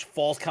match,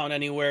 falls count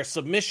anywhere,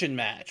 submission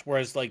match,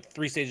 whereas like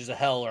 3 stages of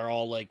hell are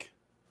all like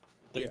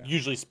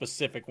usually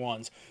specific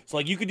ones. So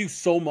like you could do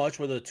so much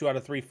with a 2 out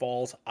of 3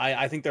 falls.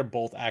 I think they're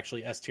both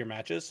actually S tier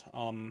matches.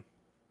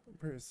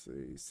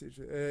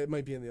 It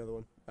might be in the other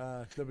one.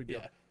 No big deal.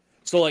 Yeah.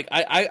 So like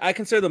I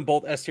consider them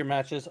both S tier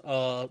matches.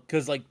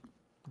 Because like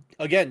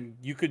again,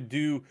 you could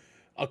do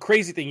a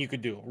crazy thing. You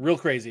could do real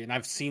crazy, and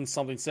I've seen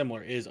something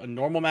similar. Is a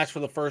normal match for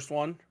the first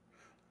one,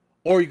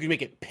 or you can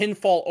make it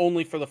pinfall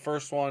only for the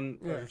first one,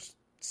 or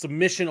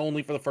submission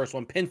only for the first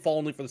one, pinfall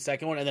only for the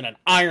second one, and then an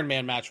Iron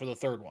Man match for the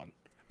third one.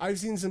 I've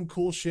seen some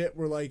cool shit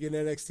where, like, in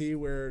NXT,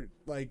 where,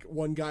 like,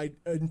 one guy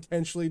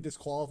intentionally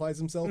disqualifies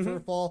himself for a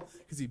fall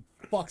because he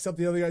fucks up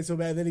the other guy so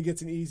bad, then he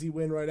gets an easy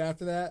win right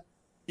after that.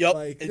 Yep.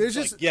 Like, there's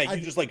just you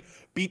just like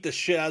beat the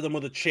shit out of them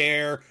with a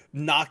chair,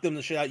 knock them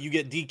the shit out. You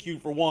get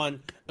DQ'd for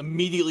one,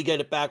 immediately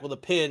get it back with a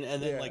pin,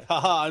 and then like,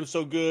 haha, I'm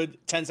so good.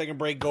 10-second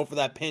break, go for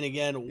that pin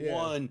again. Yeah.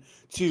 1,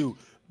 2,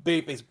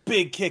 babyface,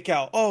 big kick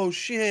out. Oh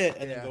shit,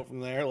 and then go from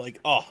there. Like,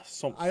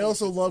 so. I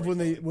also love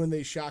when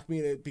they shock me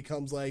and it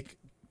becomes like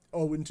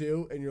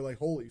 0-2, and you're like,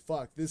 holy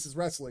fuck, this is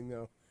wrestling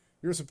though.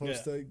 You're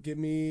supposed to give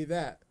me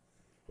that.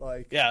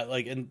 Like,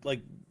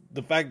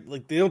 the fact,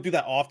 like, they don't do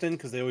that often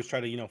because they always try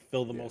to,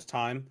 fill the most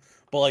time.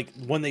 But, like,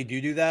 when they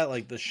do that,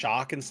 like, the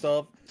shock and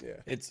stuff,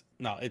 it's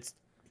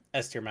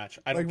S tier match.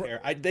 I don't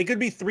care. They could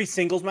be 3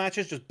 singles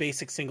matches, just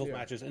basic singles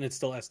matches, and it's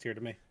still S tier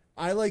to me.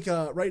 I like,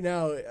 right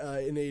now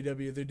in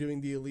AEW, they're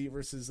doing the Elite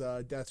versus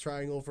Death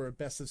Triangle for a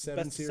best of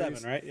 7 series. Best of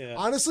 7, right? Yeah.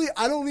 Honestly,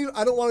 I don't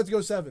want it to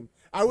go 7.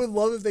 I would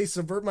love if they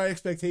subvert my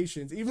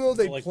expectations, even though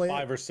they planned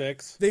 5 or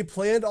 6. They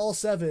planned all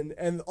 7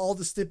 and all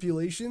the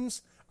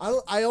stipulations.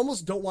 I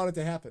almost don't want it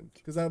to happen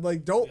because I'm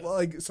like,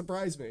 don't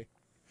surprise me.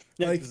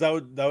 Yeah, because that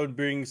would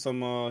bring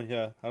some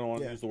I don't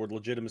want to use the word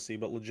legitimacy,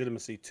 but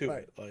legitimacy to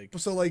it. Like,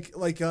 so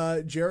like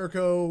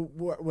Jericho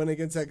went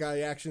against that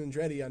guy Action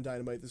Andretti on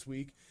Dynamite this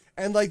week,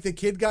 and like the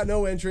kid got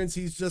no entrance.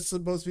 He's just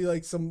supposed to be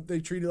like they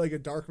treated like a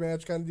dark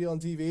match kind of deal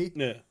on TV.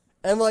 Yeah,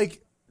 and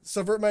like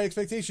subvert my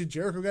expectation.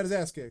 Jericho got his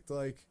ass kicked.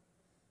 Like,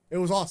 it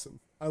was awesome.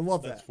 I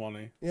love that. That's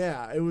funny.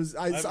 Yeah, it was.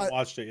 I haven't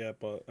watched it yet,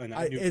 but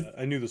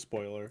I knew the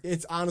spoiler.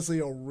 It's honestly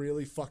a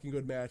really fucking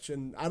good match,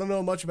 and I don't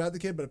know much about the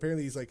kid, but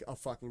apparently he's like a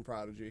fucking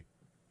prodigy.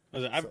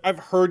 I've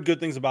heard good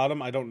things about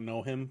him. I don't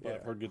know him, but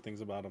I've heard good things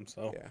about him.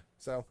 So yeah.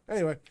 So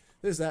anyway,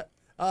 there's that.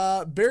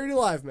 Buried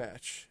Alive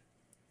match.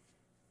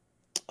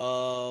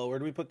 Where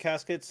do we put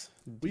caskets?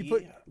 We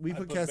put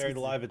caskets. Buried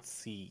Alive at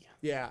C.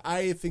 Yeah,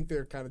 I think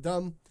they're kind of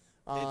dumb.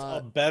 It's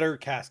a better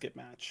casket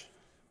match.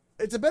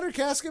 It's a better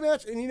casket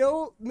match, and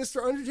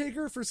Mr.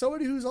 Undertaker, for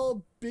somebody who's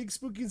all big,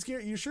 spooky, and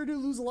scary, you sure do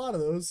lose a lot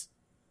of those.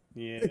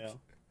 Yeah.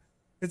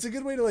 It's a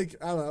good way to, like,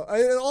 I don't know.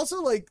 And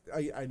also, like,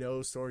 I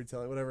know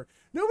storytelling, whatever.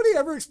 Nobody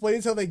ever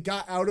explains how they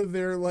got out of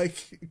their,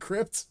 like,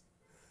 crypt.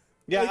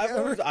 Yeah,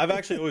 like, I've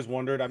actually always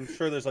wondered. I'm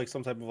sure there's, like,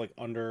 some type of, like,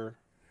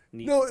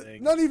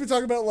 thing. Not even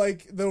talking about,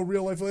 like, the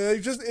real life,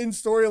 like, just in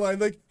storyline,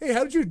 like, hey,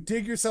 how did you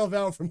dig yourself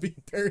out from being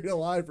buried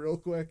alive real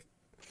quick?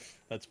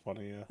 That's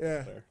funny, yeah.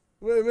 Yeah.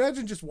 Well,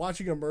 imagine just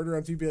watching a murder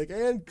on TV, like,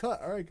 and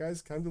cut. All right,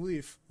 guys, time to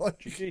leave. Like,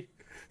 GG.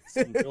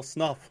 Some real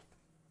snuff.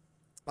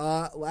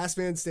 Last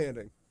Man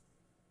Standing.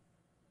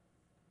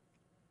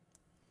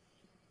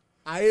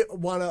 I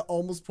want to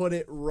almost put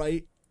it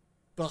right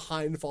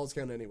behind Falls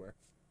Count Anywhere.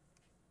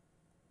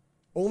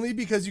 Only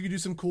because you could do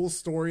some cool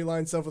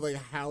storyline stuff with,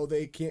 like, how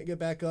they can't get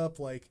back up.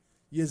 Like,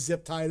 you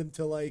zip tied them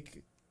to,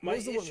 like... My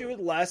issue with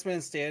Last Man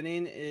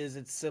Standing is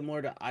it's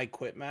similar to I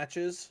Quit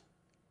matches.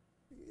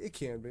 It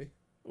can be.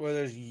 Where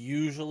there's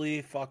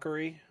usually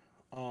fuckery.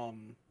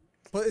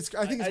 But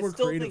I think it's more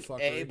still creative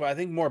think fuckery. A, but I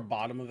think more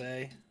bottom of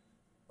A.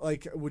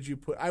 Like,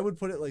 I would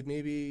put it like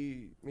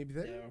maybe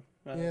there.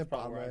 Yeah, Yeah, that's probably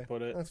bottom where A. I'd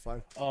put it. That's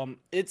fine.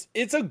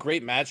 It's a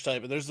great match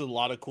type, and there's a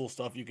lot of cool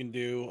stuff you can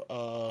do.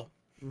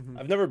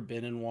 I've never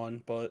been in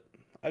one, but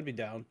I'd be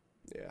down.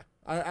 Yeah,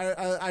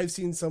 I've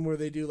seen some where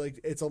they do like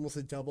it's almost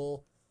a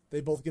double.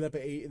 They both get up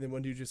at 8, and then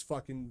one dude just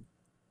fucking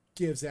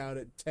gives out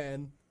at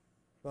 10.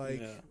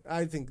 Like, Yeah.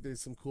 I think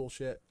there's some cool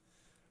shit.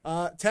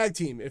 Tag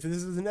team. If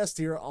this is an S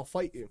tier, I'll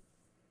fight you.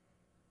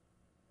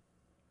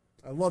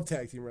 I love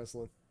tag team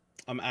wrestling.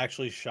 I'm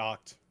actually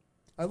shocked.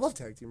 I love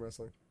tag team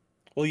wrestling.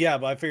 Well, yeah,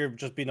 but I figured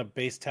just being a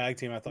base tag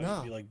team, I thought No.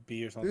 it'd be like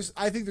B or something.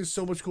 I think there's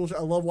so much cool shit.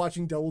 I love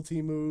watching double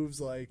team moves.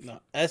 Like, No,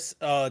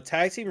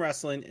 tag team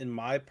wrestling, in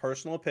my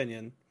personal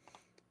opinion,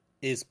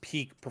 is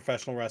peak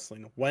professional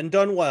wrestling. When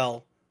done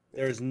well,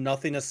 there is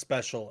nothing as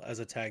special as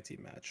a tag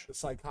team match. the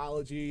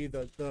psychology,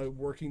 the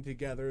working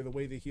together, the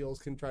way the heels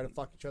can try to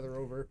fuck each other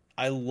over.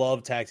 I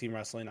love tag team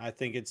wrestling. I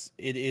think it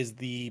is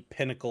the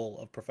pinnacle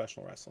of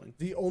professional wrestling.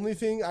 The only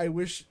thing I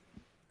wish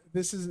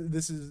this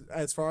is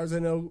as far as I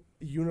know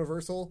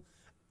universal.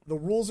 The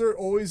rules are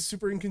always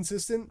super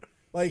inconsistent.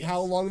 Like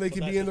how long they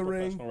can be in the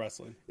ring. Professional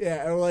wrestling.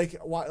 Yeah, or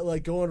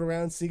like going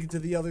around sneaking to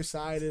the other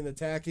side and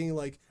attacking.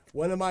 Like,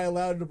 when am I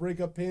allowed to break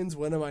up pins?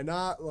 When am I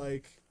not?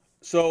 Like,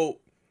 So,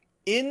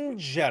 in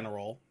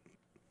general,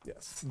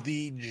 yes,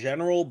 the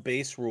general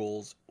base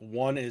rules,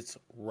 one is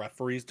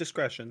referee's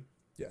discretion.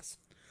 yes,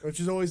 which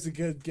is always the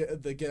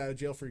get out of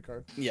jail free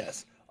card.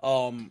 Yes.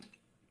 For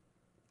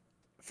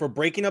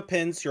breaking up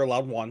pins, you're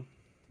allowed one.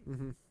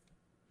 Mm-hmm.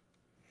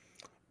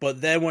 But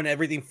then when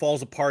everything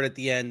falls apart at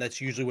the end, that's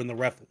usually when the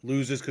ref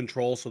loses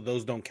control, so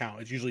those don't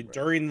count. It's usually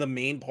during the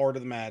main part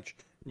of the match,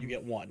 you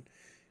get one.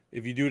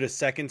 If you do it a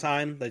second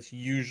time, that's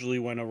usually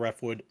when a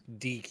ref would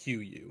DQ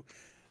you.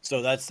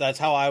 So that's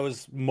how I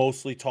was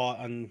mostly taught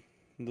on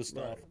the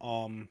stuff.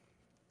 Right.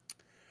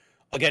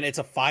 Again, it's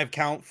a 5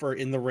 count for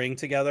in the ring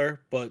together,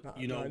 but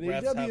you know,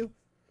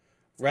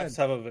 refs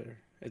have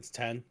it's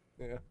 10.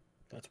 Yeah,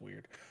 That's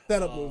weird.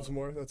 setup moves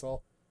more. That's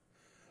all.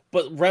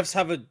 But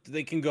refs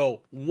they can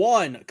go,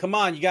 1, come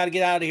on, you got to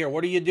get out of here.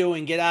 What are you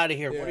doing? Get out of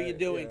here. What are you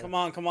doing? Yeah.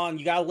 Come on.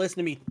 You got to listen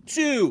to me.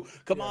 2,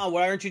 come on,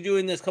 why aren't you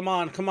doing this? Come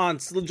on.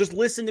 Just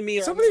listen to me.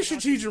 Somebody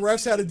should teach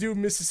refs how to do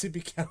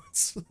Mississippi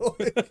counts.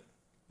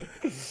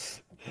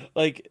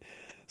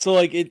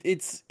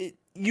 It's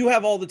you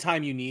have all the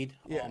time you need.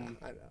 Yeah, I know.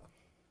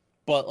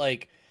 But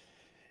like,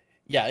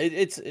 yeah,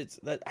 it's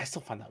that I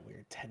still find that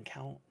weird. 10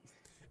 count.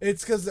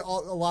 It's because a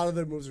lot of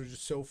their moves are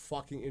just so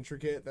fucking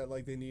intricate that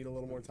like they need a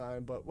little more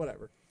time. But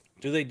whatever.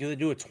 Do they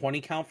do a 20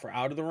 count for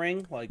out of the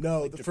ring?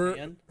 No, like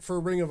Japan?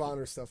 for Ring of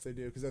Honor stuff they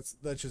do because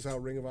that's just how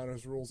Ring of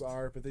Honor's rules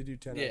are. But they do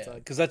 10 Yeah,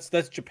 outside. because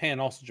that's Japan.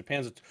 Also,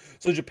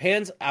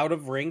 Japan's out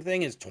of ring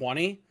thing is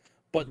 20,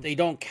 but they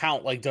don't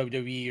count like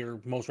WWE or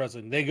most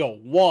wrestling. They go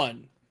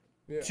 1,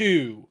 Yeah.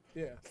 2,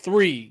 Yeah.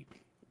 3,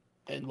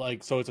 and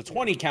like so it's a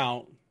 20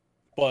 count,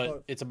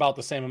 but it's about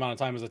the same amount of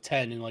time as a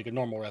 10 in like a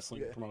normal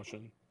wrestling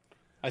promotion.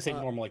 I say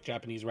normal like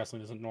Japanese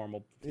wrestling isn't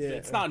normal. Yeah,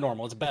 it's not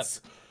normal. It's better.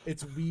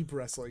 It's weeb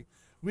wrestling.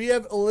 We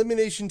have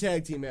elimination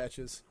tag team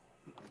matches.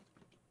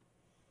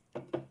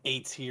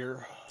 8's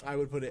here. I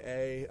would put it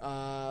A.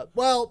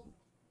 Well,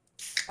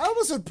 I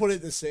almost would put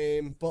it the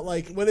same, but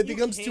like when it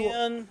becomes two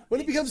on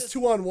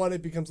 1,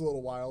 it becomes a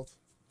little wild,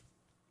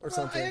 or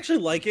something. I actually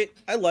like it.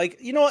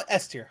 You know what,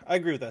 S tier. I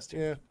agree with S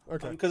tier. Yeah.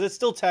 Okay. Because it's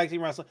still tag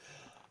team wrestling.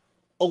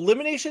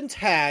 Elimination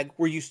tag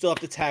where you still have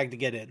to tag to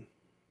get in.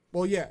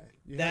 Well, yeah.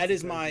 That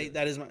is my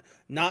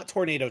not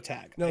tornado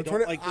tag. No, I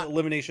don't like the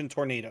elimination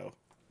tornado.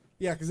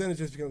 Yeah, because then it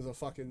just becomes a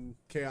fucking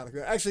chaotic.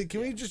 Actually, can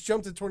we just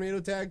jump to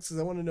tornado tags? Because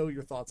I want to know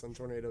your thoughts on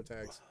tornado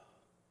tags.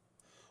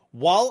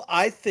 While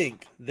I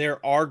think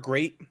there are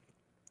great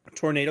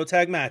tornado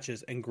tag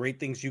matches and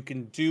great things you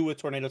can do with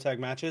tornado tag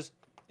matches,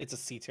 it's a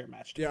C tier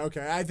match. Yeah,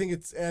 okay. I think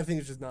it's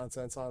just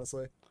nonsense,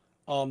 honestly.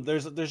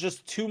 There's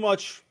just too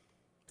much.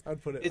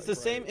 I'd put it. It's the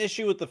same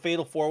issue with the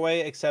Fatal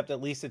 4-Way, except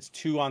at least it's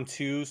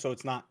 2-on-2, so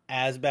it's not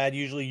as bad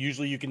usually.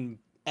 Usually you can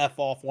F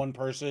off one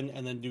person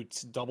and then do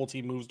double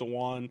team moves to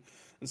one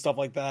and stuff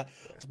like that.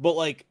 But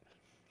like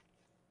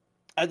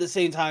at the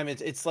same time,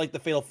 it's like the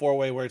Fatal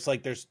 4-Way where it's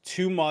like there's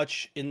too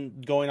much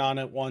in going on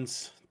at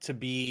once to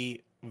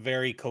be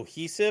very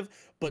cohesive,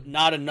 but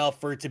not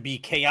enough for it to be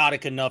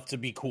chaotic enough to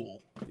be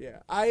cool. Yeah,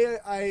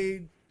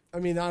 I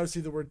mean,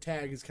 honestly, the word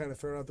tag is kind of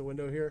thrown out the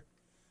window here.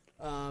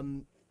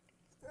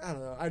 I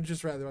don't know. I'd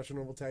just rather watch a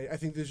normal tag. I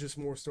think there's just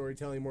more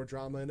storytelling, more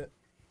drama in it.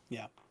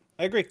 Yeah,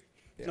 I agree.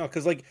 Yeah. No,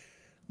 because like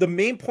the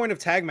main point of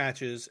tag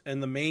matches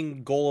and the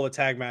main goal of a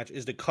tag match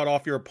is to cut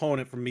off your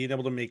opponent from being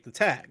able to make the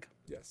tag.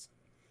 Yes.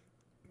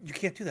 You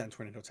can't do that in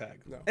tornado tag.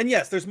 No. And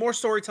yes, there's more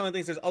storytelling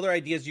things. There's other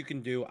ideas you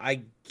can do.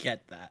 I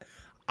get that.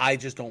 I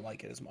just don't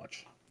like it as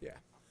much. Yeah.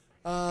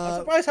 I'm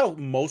surprised how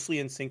mostly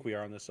in sync we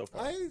are on this so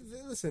far.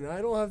 Listen,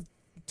 I don't have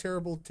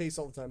terrible taste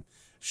all the time.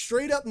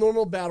 Straight up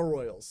normal battle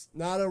royals,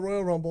 not a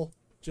Royal Rumble,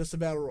 just a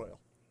battle royal.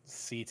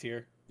 C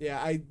tier.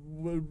 Yeah,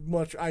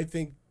 I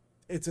think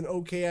it's an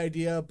okay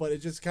idea, but it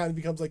just kind of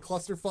becomes like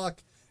clusterfuck,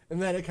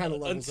 and then it kind of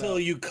levels until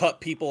out. you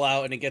cut people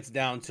out and it gets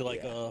down to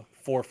like 4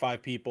 or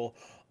 5 people.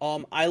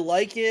 I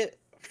like it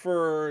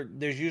for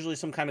there's usually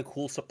some kind of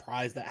cool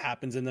surprise that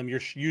happens in them.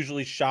 You're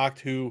usually shocked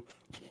who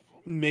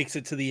makes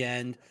it to the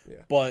end,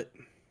 but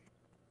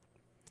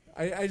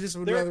I just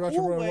would they're rather a watch a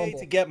cool Royal way Rumble.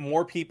 to get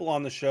more people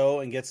on the show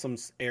and get some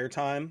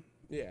airtime.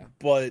 Yeah,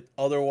 But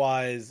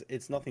otherwise,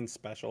 it's nothing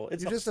special.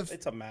 It's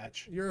it's a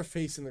match. You're a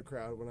face in the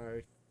crowd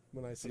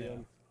when I see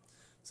them.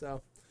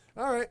 So,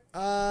 all right.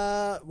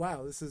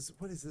 Wow,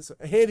 what is this?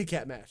 A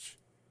handicap match.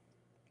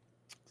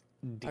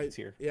 D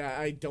tier. Yeah,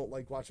 I don't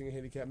like watching a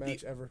handicap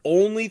match ever.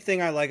 Only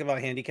thing I like about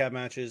handicap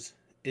matches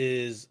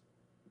is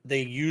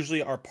they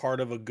usually are part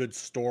of a good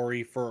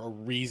story for a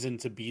reason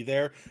to be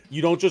there.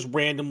 You don't just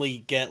randomly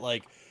get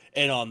like,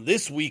 and on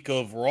this week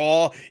of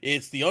Raw,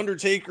 it's The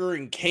Undertaker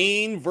and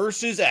Kane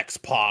versus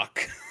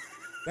X-Pac.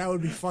 That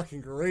would be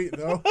fucking great,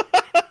 though.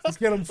 Just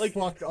get them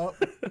fucked up.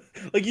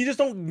 Like, you just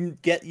don't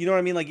get, you know what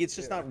I mean? Like, it's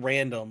just not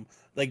random.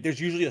 Like,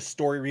 there's usually a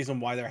story reason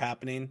why they're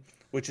happening,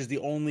 which is the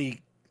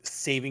only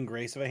saving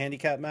grace of a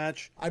handicap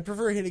match. I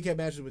prefer handicap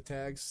matches with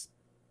tags.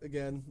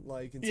 Again,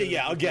 like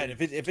again,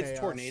 if it's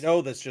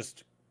Tornado, that's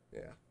just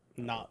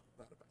not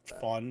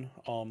fun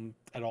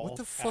at all. What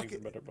the fuck?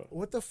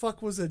 What the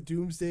fuck was a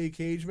Doomsday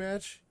Cage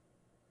match?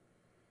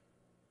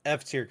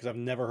 F tier because I've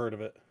never heard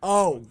of it.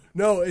 Oh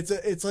no,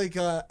 it's like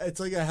a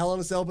Hell in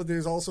a Cell, but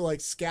there's also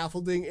like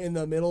scaffolding in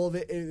the middle of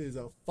it. It is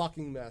a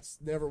fucking mess.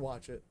 Never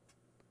watch it.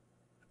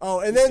 Oh,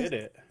 and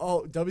then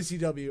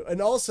WCW,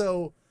 and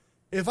also,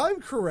 if I'm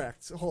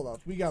correct, hold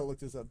up, we gotta look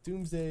this up.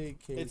 Doomsday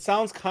Cage. It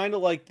sounds kind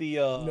of like the.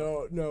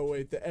 No,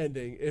 wait, the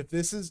ending. If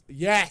this is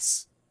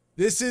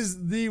this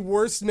is the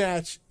worst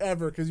match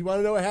ever. Because you want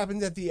to know what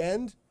happens at the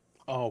end?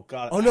 Oh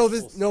god. Oh no,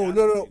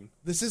 no.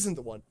 This isn't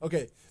the one.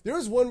 Okay, there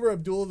was one where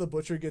Abdullah the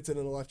Butcher gets in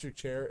an electric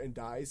chair and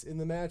dies in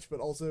the match, but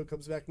also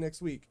comes back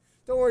next week.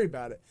 Don't worry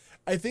about it.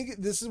 I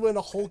think this is when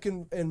a Hulk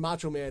and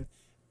Macho Man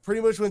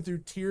pretty much went through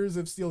tiers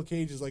of steel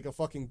cages like a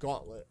fucking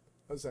gauntlet,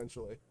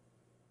 essentially.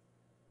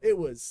 It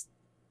was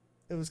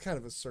kind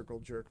of a circle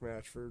jerk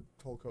match for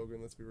Hulk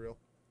Hogan. Let's be real.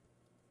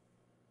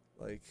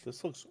 Like,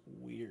 this looks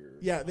weird.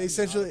 Yeah, they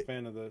I'm not a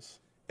fan of this.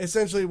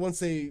 Essentially, once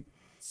they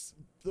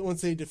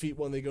defeat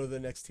one, they go to the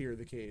next tier of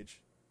the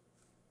cage.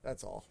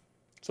 That's all.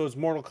 So it's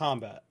Mortal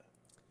Kombat.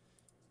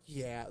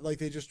 Yeah, like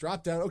they just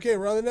drop down. Okay,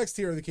 we're on the next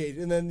tier of the cage,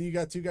 and then you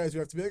got two guys who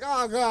have to be like,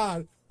 oh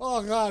god,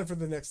 for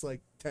the next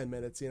like 10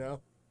 minutes. You know.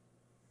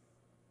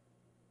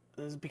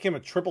 This became a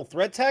triple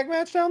threat tag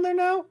match down there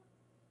now.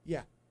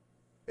 Yeah,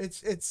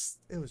 it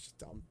was just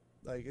dumb.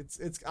 Like it's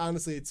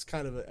honestly it's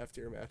kind of an F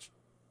tier match.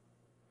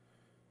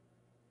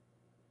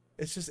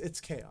 It's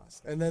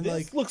chaos, and then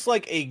this looks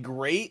like a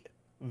great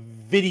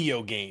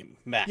video game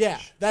match. Yeah,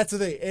 that's the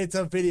thing. It's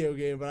a video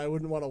game, but I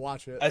wouldn't want to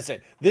watch it. I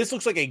said this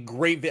looks like a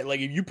great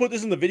like if you put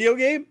this in the video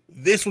game,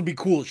 this would be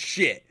cool as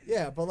shit.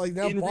 Yeah, but like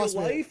now in Boss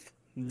real life,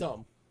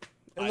 dumb.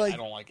 And I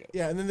don't like it.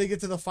 Yeah, and then they get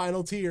to the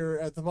final tier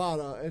at the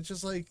bottom. And it's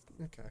just like,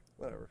 okay,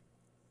 whatever.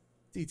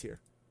 D tier,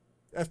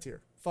 F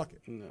tier. Fuck it.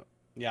 No.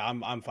 Yeah,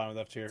 I'm fine with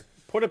F tier.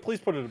 Please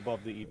put it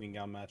above the evening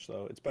gown match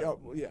though. It's better.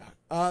 Yeah.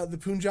 The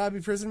Punjabi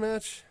prison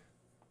match.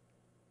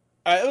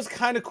 It was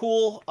kind of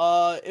cool.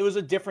 It was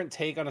a different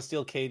take on a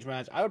steel cage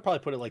match. I would probably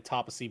put it like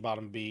top of C,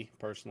 bottom B,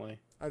 personally.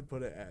 I'd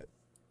put it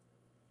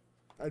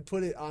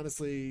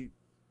honestly,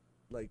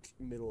 like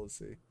middle of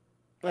C.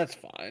 That's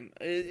fine.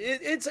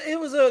 It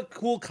was a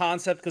cool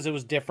concept because it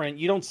was different.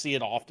 You don't see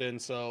it often,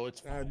 so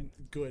it's fine.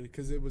 Good,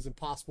 because it was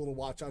impossible to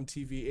watch on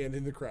TV and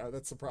in the crowd.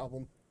 That's the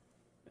problem.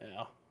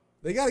 Yeah.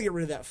 They got to get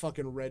rid of that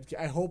fucking red.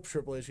 I hope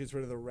Triple H gets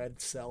rid of the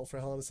red cell for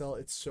Hell in a Cell.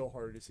 It's so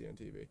hard to see on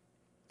TV.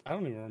 I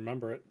don't even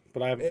remember it,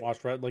 but I haven't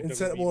watched Red like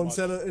instead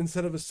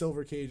of a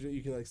silver cage that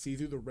you can like see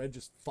through, the red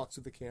just fucks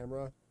with the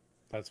camera.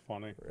 That's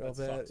funny. That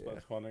sucks,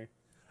 That's funny.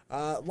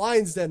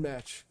 Lions Den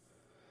match.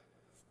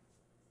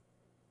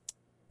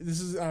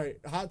 This is all right.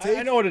 Hot take.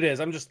 I know what it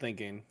is. I'm just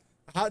thinking.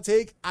 Hot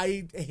take.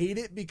 I hate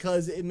it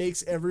because it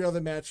makes every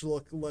other match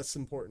look less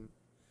important.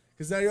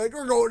 Because now you're like,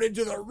 we're going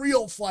into the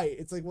real fight.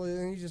 It's like, well,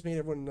 then you just made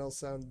everyone else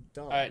sound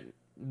dumb. All right.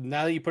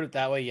 Now that you put it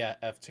that way, yeah,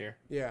 F tier.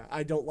 Yeah,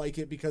 I don't like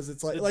it because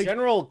it's the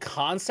general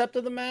concept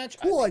of the match.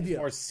 Cool idea.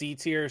 Or C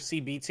tier,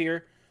 CB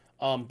tier.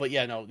 But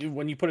yeah, no.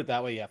 When you put it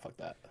that way, yeah, fuck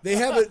that. They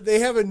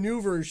have a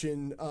new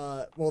version.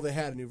 Well, they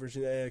had a new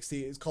version at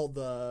NXT. It's called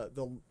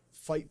the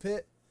Fight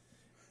Pit.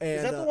 And,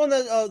 is that the one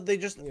that they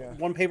just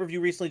one pay per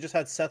view recently just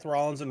had Seth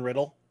Rollins and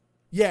Riddle?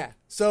 Yeah.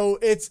 So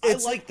it's I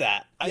like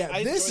that.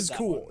 I this is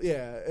cool. One.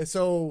 Yeah.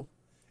 So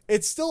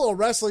it's still a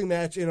wrestling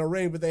match in a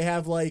ring, but they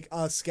have like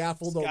a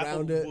scaffold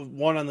around it.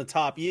 One on the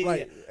top. Yeah.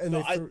 Right. Yeah. And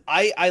no,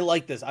 I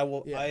like this. I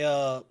will.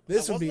 Yeah.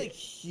 This I wasn't a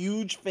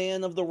huge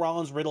fan of the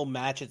Rollins Riddle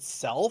match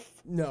itself.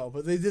 No,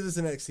 but they did this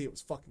in NXT. It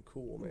was fucking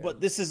cool, man. But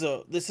this is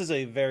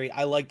a very.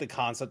 I like the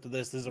concept of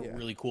this. This is a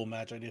really cool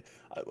match idea.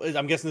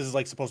 I'm guessing this is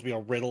like supposed to be a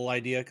Riddle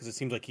idea because it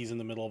seems like he's in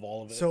the middle of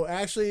all of it. So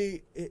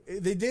actually,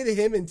 they did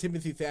him and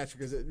Timothy Thatcher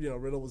because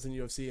Riddle was in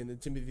UFC, and then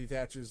Timothy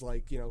Thatcher's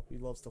like he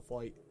loves to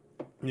fight.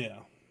 Yeah.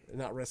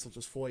 Not wrestle,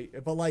 just fight.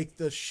 But like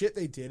the shit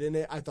they did in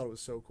it, I thought it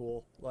was so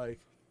cool. Like,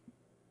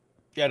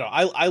 Yeah, no,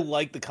 I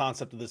like the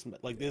concept of this.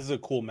 Like, this is a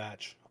cool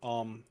match.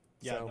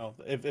 Yeah, So- no,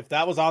 if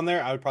that was on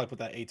there, I would probably put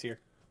that A tier.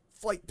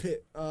 Fight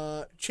pit.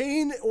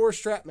 Chain or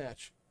strap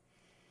match?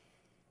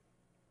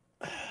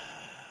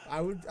 I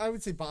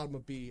would say bottom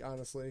of B,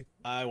 honestly.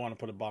 I want to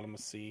put a bottom of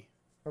C.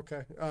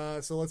 Okay.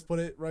 So let's put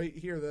it right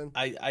here then.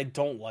 I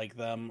don't like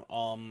them.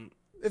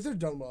 If they're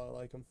done well, I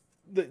like them.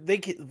 They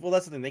can, well,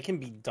 that's the thing. They can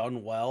be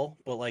done well,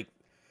 but like,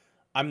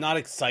 I'm not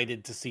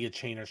excited to see a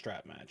chain or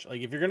strap match.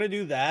 Like, if you're gonna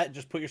do that,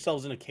 just put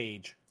yourselves in a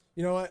cage.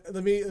 You know what?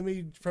 Let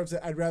me preface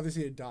it. I'd rather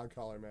see a dog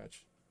collar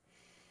match.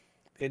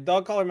 Okay,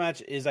 dog collar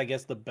match is, I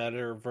guess, the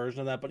better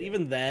version of that. But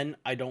even then,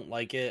 I don't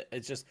like it.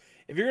 It's just,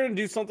 if you're gonna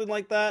do something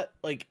like that,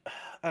 like,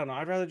 I don't know.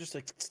 I'd rather just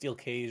like steel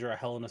cage or a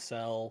Hell in a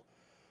Cell,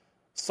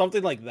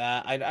 something like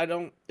that. I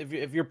don't.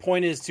 If your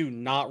point is to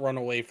not run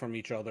away from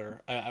each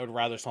other, I would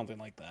rather something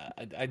like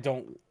that. I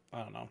don't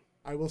know.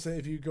 I will say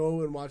if you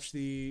go and watch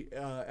the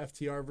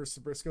FTR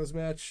versus Briscoes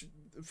match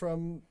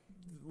from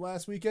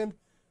last weekend,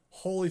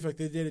 holy fuck,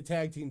 they did a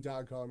tag team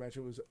dog collar match.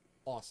 It was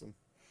awesome.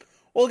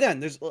 Well, again,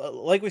 there's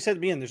like we said at the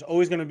beginning, there's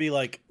always going to be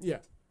like Yeah.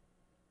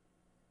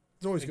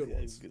 There's always good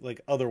ones.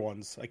 like other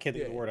ones. I can't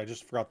think of the Yeah. word. I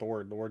just forgot the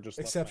word. The word just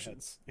left my head.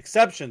 Exceptions.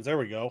 Exceptions. There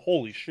we go.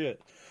 Holy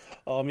shit.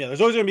 Yeah,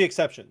 there's always going to be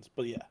exceptions,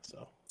 but yeah.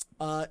 So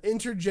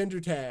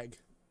Intergender tag.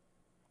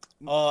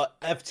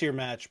 F tier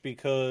match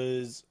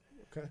because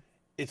Okay.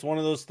 it's one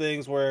of those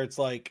things where it's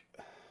like,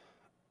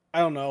 I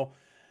don't know.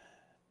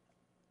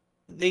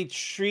 They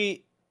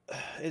treat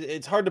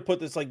it's hard to put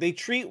this, like, they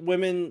treat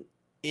women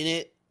in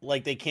it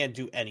like they can't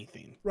do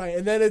anything. Right,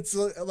 and then it's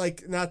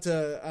like, not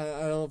to,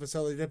 I don't know if it's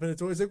how they did, but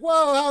it's always like,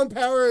 whoa, how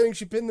empowering,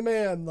 she pinned the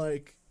man,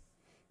 like.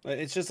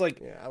 It's just like,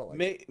 Yeah, I don't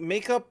like it.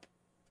 make up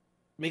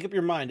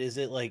your mind. Is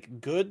it like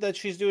good that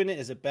she's doing it?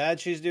 Is it bad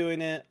she's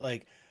doing it?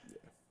 Like,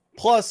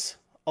 plus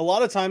a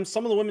lot of times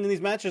some of the women in these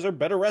matches are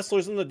better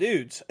wrestlers than the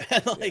dudes.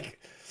 And like,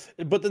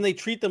 but then they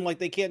treat them like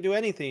they can't do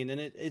anything, and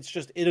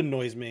it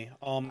annoys me.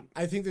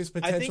 I think there's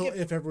potential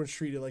if everyone's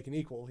treated like an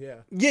equal, yeah.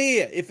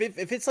 Yeah. If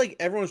it's like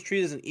everyone's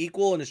treated as an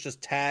equal and it's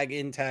just tag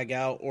in, tag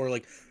out, or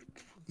like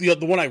the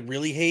one I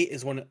really hate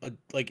is when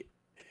like,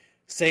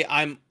 say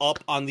I'm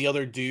up on the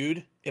other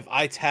dude, if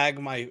I tag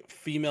my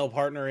female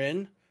partner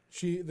in,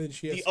 She has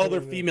the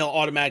other female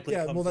automatically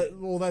comes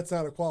in. That's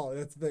not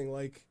equality. That's the thing.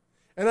 Like,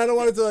 and I don't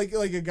want it to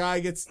like a guy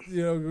gets,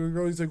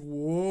 he's like,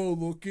 whoa,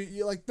 look at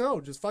you. Like,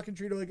 no, just fucking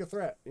treat her like a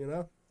threat, you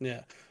know?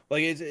 Yeah,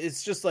 like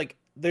it's just like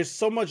there's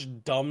so much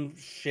dumb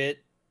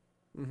shit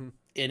Mm-hmm.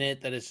 in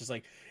it that it's just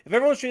like, if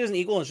everyone's treated as an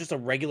equal and it's just a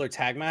regular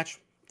tag match,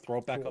 throw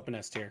it back up in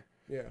S tier.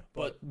 Yeah.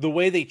 But the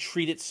way they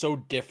treat it so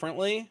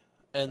differently,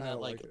 and I that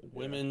don't like like it, yeah.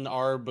 women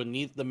are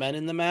beneath the men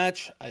in the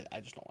match,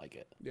 I just don't like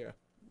it. Yeah.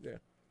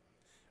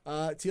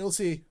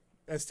 TLC,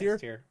 S tier?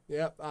 S tier.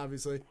 Yeah,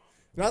 obviously.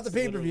 Not the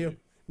pay-per-view. Literally.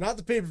 Not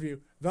the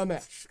pay-per-view. The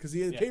match. Because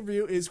the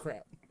pay-per-view is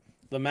crap.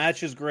 The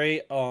match is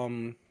great.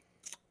 The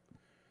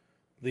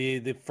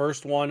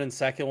first one and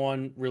second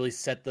one really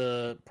set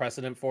the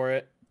precedent for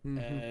it.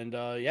 And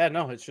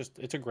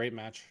it's a great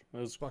match. It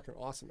was Fucking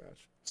awesome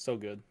match. so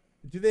good.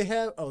 Do they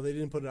have... Oh, they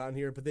didn't put it on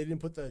here, but they didn't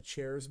put the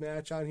chairs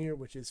match on here,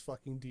 which is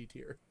fucking D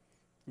tier.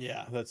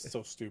 Yeah, that's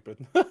so stupid.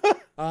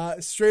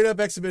 Straight up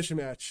exhibition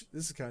match.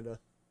 This is kind of...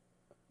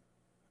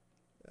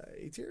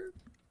 A tier?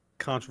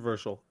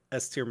 Controversial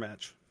S tier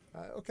match.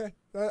 Okay.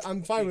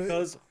 I'm fine with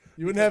Because it.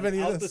 You wouldn't have any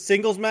without of the this.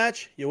 singles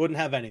match, you wouldn't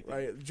have anything.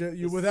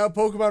 Right. Without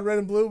Pokemon Red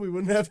and Blue, we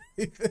wouldn't have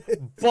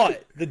anything.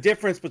 But the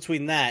difference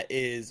between that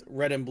is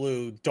Red and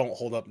Blue don't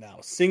hold up now.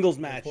 Singles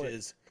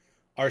matches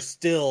are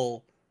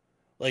still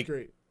like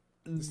Great.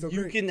 Still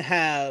you great. can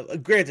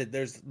have, granted,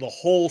 there's the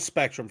whole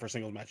spectrum for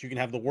singles match. You can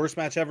have the worst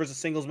match ever as a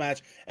singles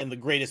match and the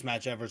greatest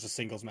match ever as a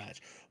singles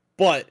match.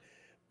 But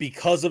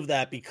because of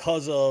that,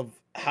 because of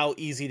how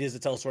easy it is to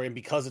tell a story, and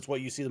because it's what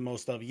you see the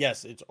most of,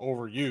 yes, it's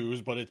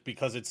overused, but it's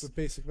because it's The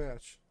basic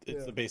match.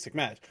 the basic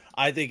match.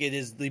 I think it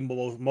is the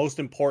most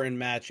important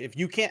match. If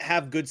you can't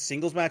have good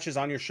singles matches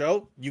on your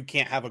show, you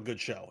can't have a good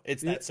show.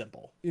 It's that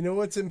simple. You know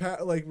what's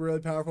like really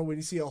powerful when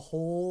you see a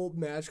whole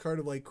match card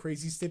of like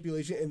crazy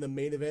stipulation and the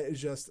main event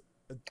is just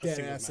a dead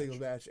ass singles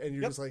match, and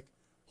you're just like,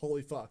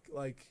 holy fuck,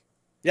 like.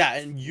 Yeah,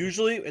 and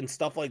usually in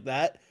stuff like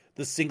that,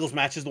 the singles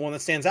match is the one that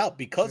stands out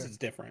because it's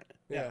different.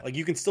 Yeah. Like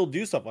you can still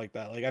do stuff like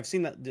that. Like I've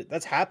seen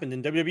that's happened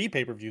in WWE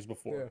pay-per-views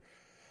before.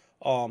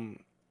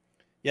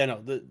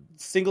 The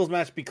singles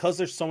match, because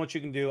there's so much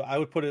you can do, I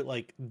would put it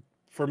like,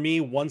 for me,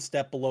 one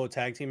step below a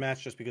tag team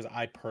match, just because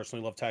I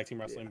personally love tag team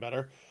wrestling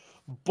better.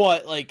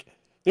 But like,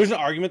 there's an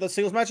argument that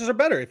singles matches are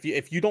better.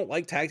 If you don't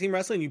like tag team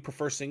wrestling, you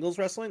prefer singles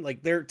wrestling,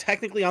 like they're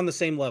technically on the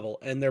same level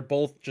and they're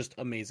both just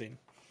amazing.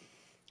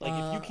 Like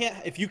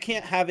if you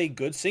can't have a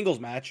good singles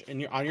match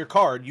and you're on your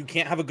card, you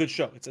can't have a good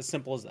show. It's as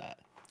simple as that.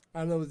 I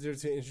don't know what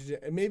there's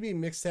maybe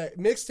mixed tag.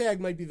 Mixed tag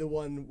might be the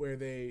one where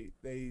they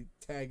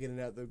tag in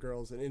and out the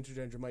girls, and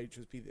intergender might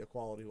just be the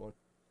equality one.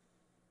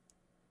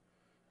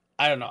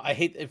 I don't know. I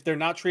hate if they're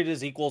not treated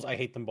as equals. I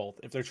hate them both.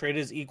 If they're treated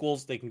as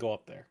equals, they can go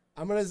up there.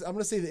 I'm gonna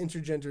say the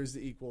intergender is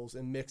the equals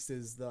and mixed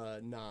is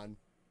the non.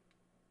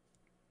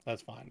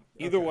 That's fine.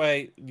 Either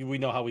way, we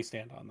know how we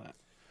stand on that.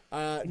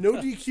 No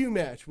DQ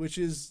match, which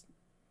is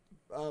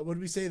what did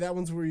we say? That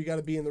one's where you got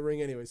to be in the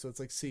ring anyway, so it's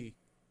like C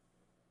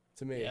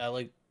to me. Yeah,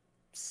 like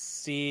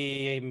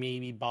C,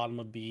 maybe bottom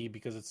of B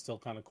because it's still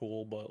kind of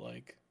cool, but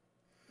like,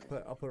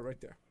 I'll put it right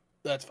there.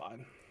 That's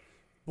fine.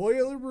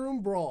 Boiler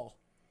Room Brawl.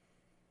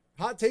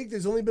 Hot take: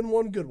 there's only been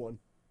one good one.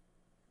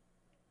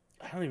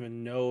 I don't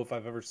even know if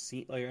I've ever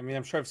seen. Like, I mean,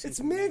 I'm sure I've seen. It's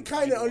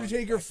Mankind and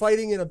Undertaker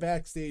fighting in a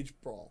backstage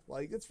brawl.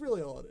 Like, it's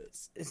really all it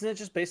is. Isn't it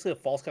just basically a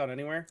false count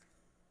anywhere?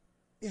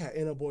 Yeah,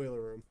 in a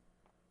boiler room.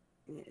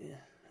 Yeah.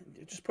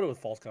 Just put it with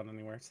false count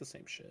anywhere. It's the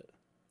same shit.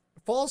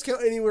 False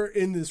count anywhere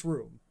in this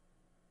room.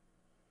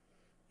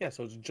 Yeah,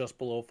 so it's just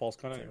below false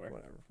count anywhere.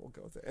 Whatever, we'll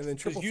go with it. And then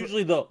triple.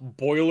 Usually the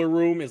boiler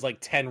room is like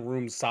 10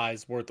 room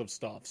size worth of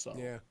stuff. So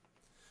yeah.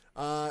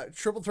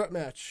 Triple threat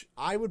match.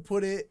 I would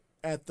put it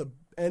at the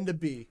end of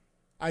B.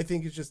 I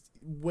think it's just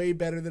way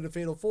better than a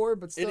Fatal 4,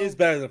 but still. It is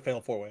better than a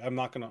Fatal 4-Way. I'm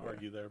not going to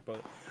argue there,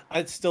 but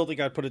I still think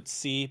I'd put it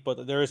C,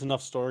 but there is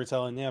enough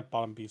storytelling. Yeah,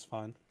 bottom B is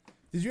fine.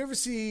 Did you ever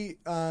see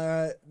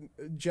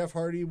Jeff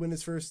Hardy win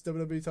his first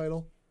WWE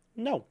title?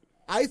 No.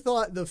 I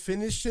thought the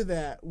finish to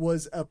that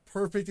was a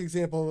perfect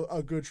example of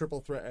a good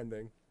triple threat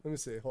ending. Let me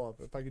see. Hold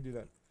up. If I could do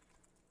that.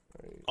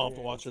 I'll have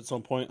to watch it at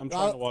some point. I'm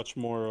trying to watch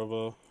more of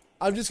a...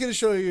 I'm just going to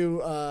show you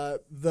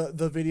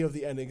the video of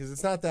the ending because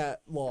it's not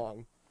that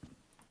long.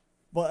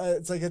 But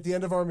it's like at the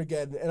end of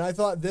Armageddon. And I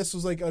thought this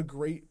was like a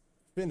great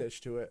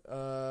finish to it.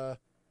 Let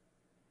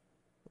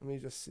me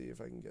just see if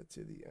I can get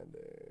to the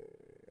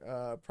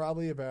ending.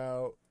 Probably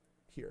about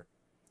here.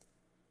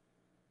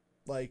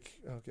 Like,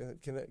 okay,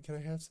 can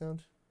I have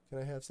sound? Can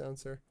I have sound,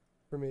 sir?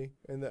 For me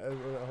and at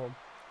home.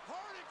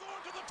 Hardy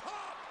going to the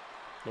top.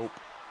 Nope.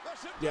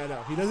 Yeah,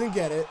 no, he doesn't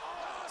get it.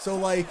 So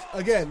like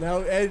again, now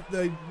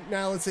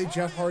let's say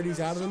Jeff Hardy's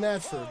out of the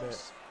match for a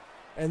bit.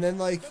 And then,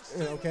 like,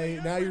 okay,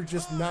 now you're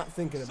just not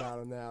thinking about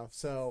him now.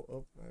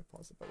 So, I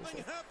paused it by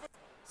myself.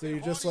 So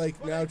you're just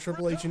like, now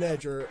Triple H and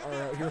Edge are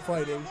out here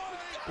fighting,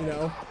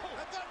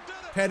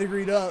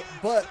 pedigreed up.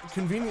 But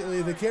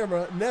conveniently, the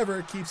camera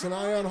never keeps an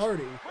eye on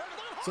Hardy.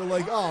 So,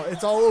 like, oh,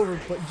 it's all over.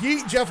 But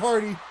yeet, Jeff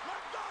Hardy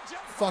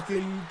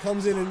fucking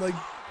comes in and, like,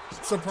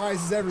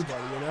 surprises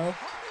everybody,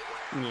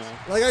 Yeah.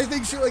 Like, I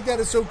think shit like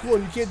that is so cool.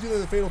 And you can't do that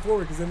in the Fatal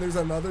 4 because then there's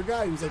another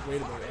guy who's like,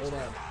 wait a minute, hold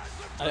on.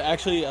 I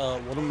actually,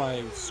 one of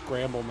my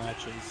scramble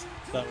matches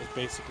that was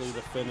basically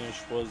the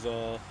finish was,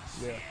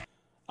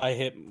 I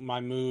hit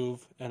my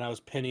move and I was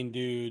pinning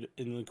dude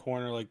in the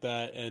corner like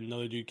that, and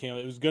another dude came.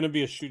 It was going to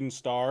be a shooting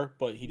star,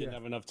 but he didn't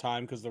have enough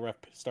time because the ref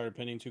started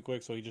pinning too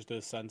quick, so he just did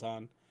a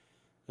senton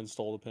and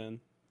stole the pin.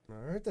 All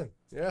right, then.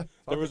 Yeah.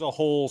 There was a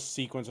whole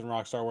sequence in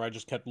Rockstar where I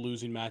just kept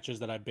losing matches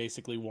that I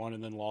basically won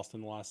and then lost in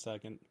the last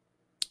second.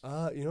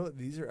 You know what?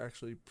 These are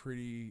actually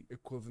pretty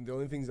equivalent. The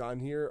only things on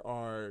here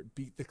are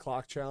Beat the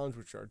Clock Challenge,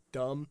 which are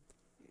dumb.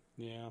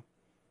 Yeah.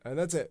 And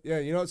that's it. Yeah,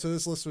 you know what? So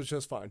this list was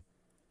just fine.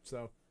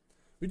 So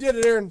we did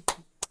it, Aaron.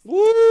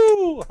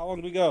 Woo! How long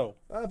did we go?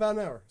 About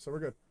an hour. So we're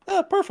good.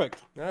 Perfect.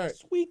 All right.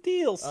 Sweet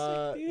deal.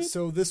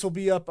 So this will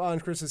be up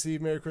on Christmas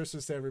Eve. Merry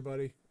Christmas to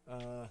everybody.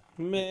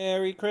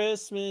 Merry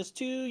Christmas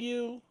to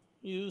you.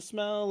 You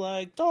smell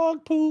like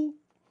dog poo.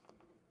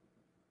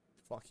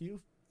 Fuck you.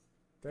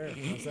 There.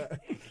 How's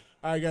that?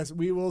 All right, guys.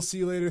 We will see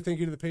you later.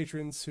 Thank you to the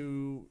patrons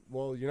who...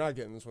 Well, you're not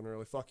getting this one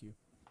early. Fuck you.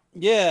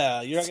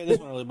 Yeah, you're not getting this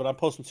one early, but I'm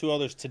posting 2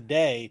 others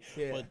today.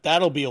 Yeah. But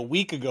that'll be a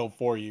week ago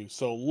for you.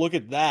 So look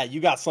at that.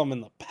 You got some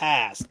in the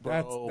past,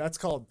 bro. That's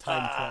called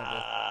time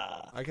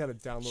travel. I gotta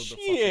download the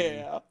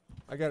fucking...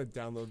 I gotta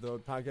download the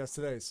podcast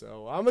today,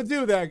 so I'm gonna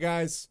do that,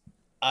 guys.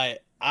 I'm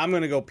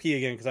gonna go pee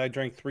again because I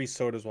drank 3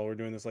 sodas while we're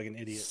doing this like an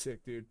idiot.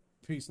 Sick, dude.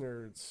 Peace,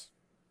 nerds.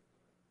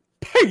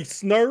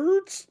 Peace,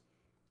 nerds!